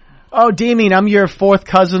more like, oh, Damien, I'm your fourth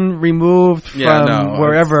cousin removed from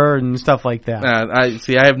wherever and stuff like that. I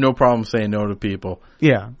have no problem saying no to people.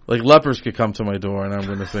 Yeah. Like lepers could come to my door and I'm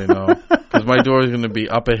going to say no. Because my door is going to be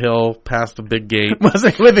up a hill past a big gate. Was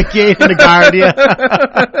it with a gate and a guard? Yeah.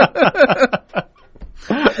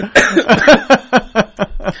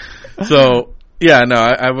 So, yeah, no,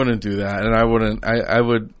 I wouldn't do that. And I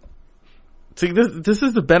would. See, this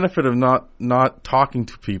is the benefit of not talking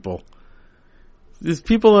to people. There's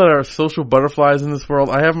people that are social butterflies in this world.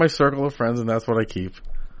 I have my circle of friends, and that's what I keep.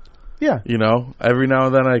 Yeah. You know, every now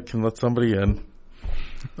and then I can let somebody in.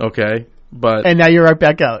 Okay. And now you're right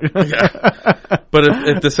back out. Yeah. But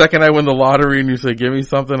if the second I win the lottery and you say, give me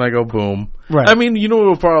something, I go, boom. Right. I mean, you know what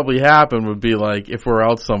would probably happen would be like, if we're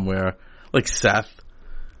out somewhere, like Seth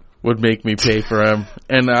would make me pay for him.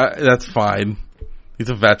 And that's fine. He's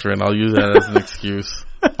a veteran. I'll use that as an excuse.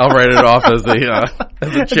 I'll write it off as a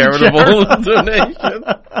charitable donation.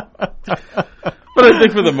 But I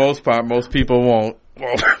think for the most part, most people won't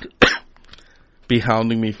be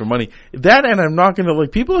hounding me for money. That, and I'm not going to,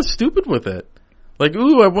 like, people are stupid with it. Like,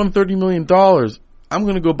 ooh, I won $30 million. I'm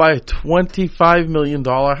going to go buy a $25 million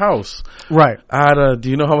house. Right. Do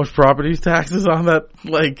you know how much property taxes on that,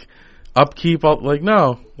 like, upkeep?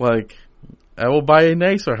 No. Like, I will buy a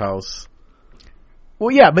nicer house.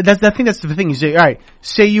 Well, yeah, but I think that's the thing. You say, all right,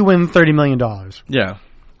 say you win $30 million. Yeah.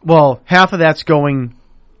 Well, half of that's going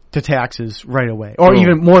to taxes right away, or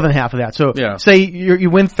even more than half of that. So, say you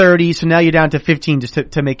win 30, so now you're down to 15 just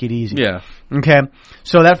to make it easy. Yeah. Okay.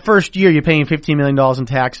 So that first year you're paying $15 million in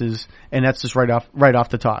taxes, and that's just right off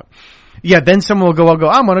the top. Yeah. Then someone will go,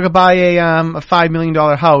 I'm going to go buy a $5 million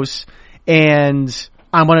house, and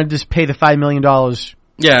I'm going to just pay the $5 million.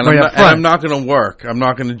 Yeah, and I'm not going to work. I'm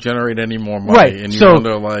not going to generate any more money. Right. And you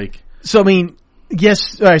wonder, like... So, I mean,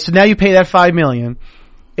 yes, all right, so now you pay that $5 million,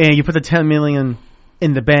 and you put the $10 million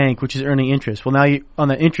in the bank, which is earning interest. Well, now on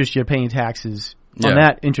the interest, you're paying taxes on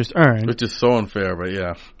that interest earned. Which is so unfair, but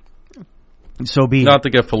yeah. So be Not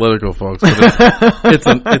to get political, folks, but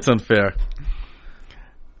it's unfair.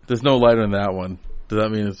 There's no light on that one. Does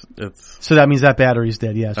that mean it's... So that means that battery's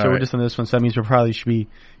dead, yeah. So all we're right. just on this one, so that means we probably should be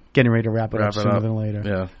getting ready to wrap it up sooner than later.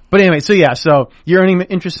 Yeah. But anyway, so you're earning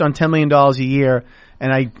interest on $10 million a year,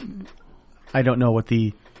 and I don't know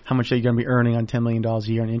how much you're going to be earning on $10 million a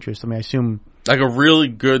year in interest. I mean, I assume... Like a really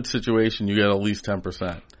good situation, you get at least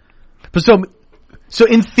 10%. But so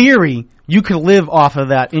in theory, you could live off of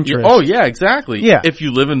that interest. Oh, yeah, exactly. Yeah. If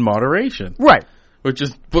you live in moderation. Right. Which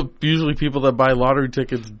is what usually people that buy lottery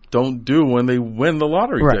tickets don't do when they win the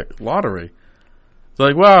lottery. It's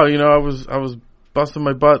like, wow, you know, I was busting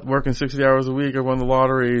my butt working 60 hours a week. I won the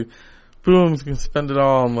lottery. Boom, can spend it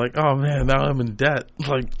all. I'm like, oh man, now I'm in debt.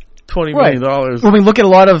 Like $20 million. Well, I mean, look at a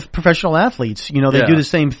lot of professional athletes. You know, they do the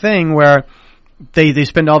same thing where they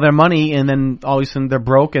spend all their money and then all of a sudden they're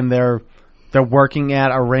broke and they're working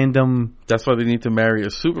at a random... That's why they need to marry a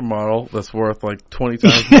supermodel that's worth like 20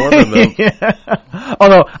 times more than them. Yeah.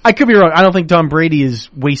 Although, I could be wrong. I don't think Tom Brady is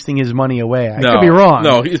wasting his money away. I could be wrong.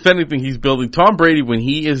 No, if anything, he's building... Tom Brady, when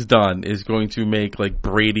he is done, is going to make like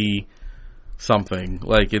Brady something.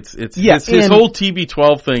 Like his whole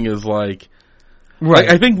TB12 thing is like... Right.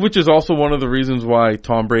 I think, which is also one of the reasons why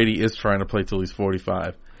Tom Brady is trying to play till he's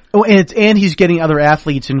 45. Oh, and he's getting other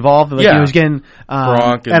athletes involved. Like, he was getting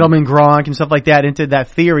Edelman, Gronk, and stuff like that into that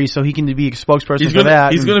theory, so he can be a spokesperson for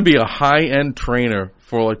that. He's going to be a high-end trainer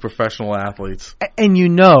for like professional athletes. And you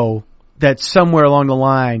know that somewhere along the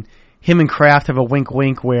line, him and Kraft have a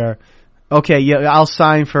wink-wink where, okay, yeah, I'll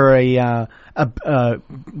sign for a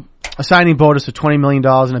signing bonus of $20 million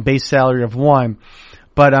and a base salary of $1 million.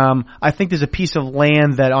 But I think there's a piece of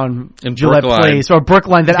land that on In Gillette Brookline. Place or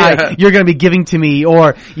Brookline that you're going to be giving to me,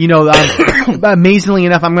 or amazingly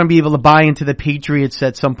enough, I'm going to be able to buy into the Patriots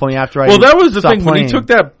at some point after I. Well, that was the stop thing when he playing. took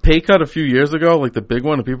that pay cut a few years ago, like the big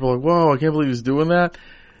one, and people were like, "Whoa, I can't believe he's doing that."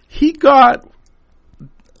 He got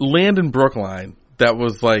land in Brookline that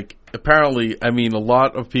was like apparently, I mean, a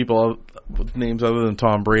lot of people with names other than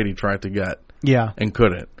Tom Brady tried to get Yeah. and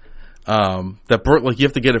couldn't. Like you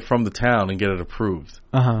have to get it from the town and get it approved.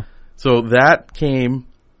 Uh-huh. So that came,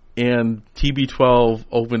 and TB12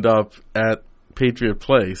 opened up at Patriot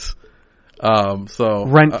Place. So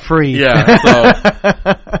Rent free. yeah. So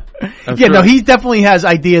I'm Yeah, sure- no, he definitely has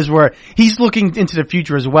ideas where he's looking into the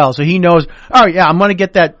future as well. So he knows, all right, yeah, I'm going to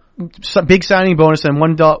get that big signing bonus and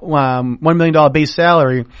 $1 million base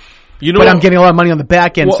salary, you know, but what- I'm getting a lot of money on the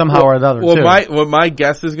back end somehow or the other. Well, too. what my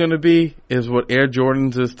guess is going to be is what Air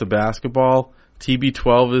Jordans is to basketball.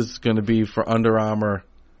 TB12 is going to be for Under Armour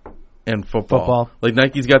and football. Like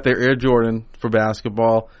Nike's got their Air Jordan for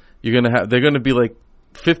basketball. They're going to be like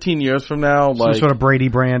 15 years from now, Some like sort of Brady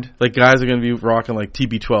brand. like guys are going to be rocking like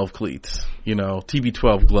TB12 cleats,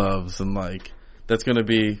 TB12 gloves, and like that's going to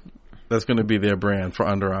be their brand for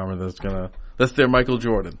Under Armour. That's their Michael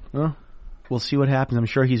Jordan. Well, we'll see what happens. I'm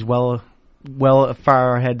sure he's well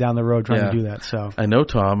far ahead down the road trying to do that. So I know,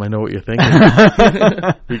 Tom. I know what you're thinking.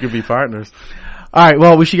 We could be partners. all right,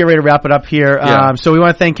 well, we should get ready to wrap it up here. Yeah. So we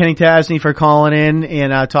want to thank Kenny Tasney for calling in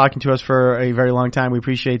and talking to us for a very long time. We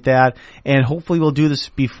appreciate that, and hopefully we'll do this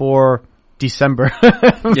before December.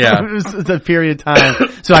 Yeah. It's a period of time.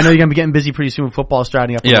 So I know you're going to be getting busy pretty soon with football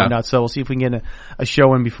starting up and Yeah. whatnot. So we'll see if we can get a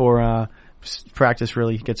show in before practice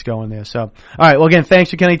really gets going there. So, all right. Well, again, thanks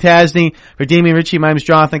to Kenny Tasney. For Damian Ritchie, my name is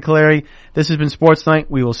Jonathan Caleri. This has been Sports Night.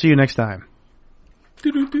 We will see you next time.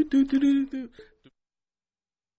 Do-do-do-do-do-do-do.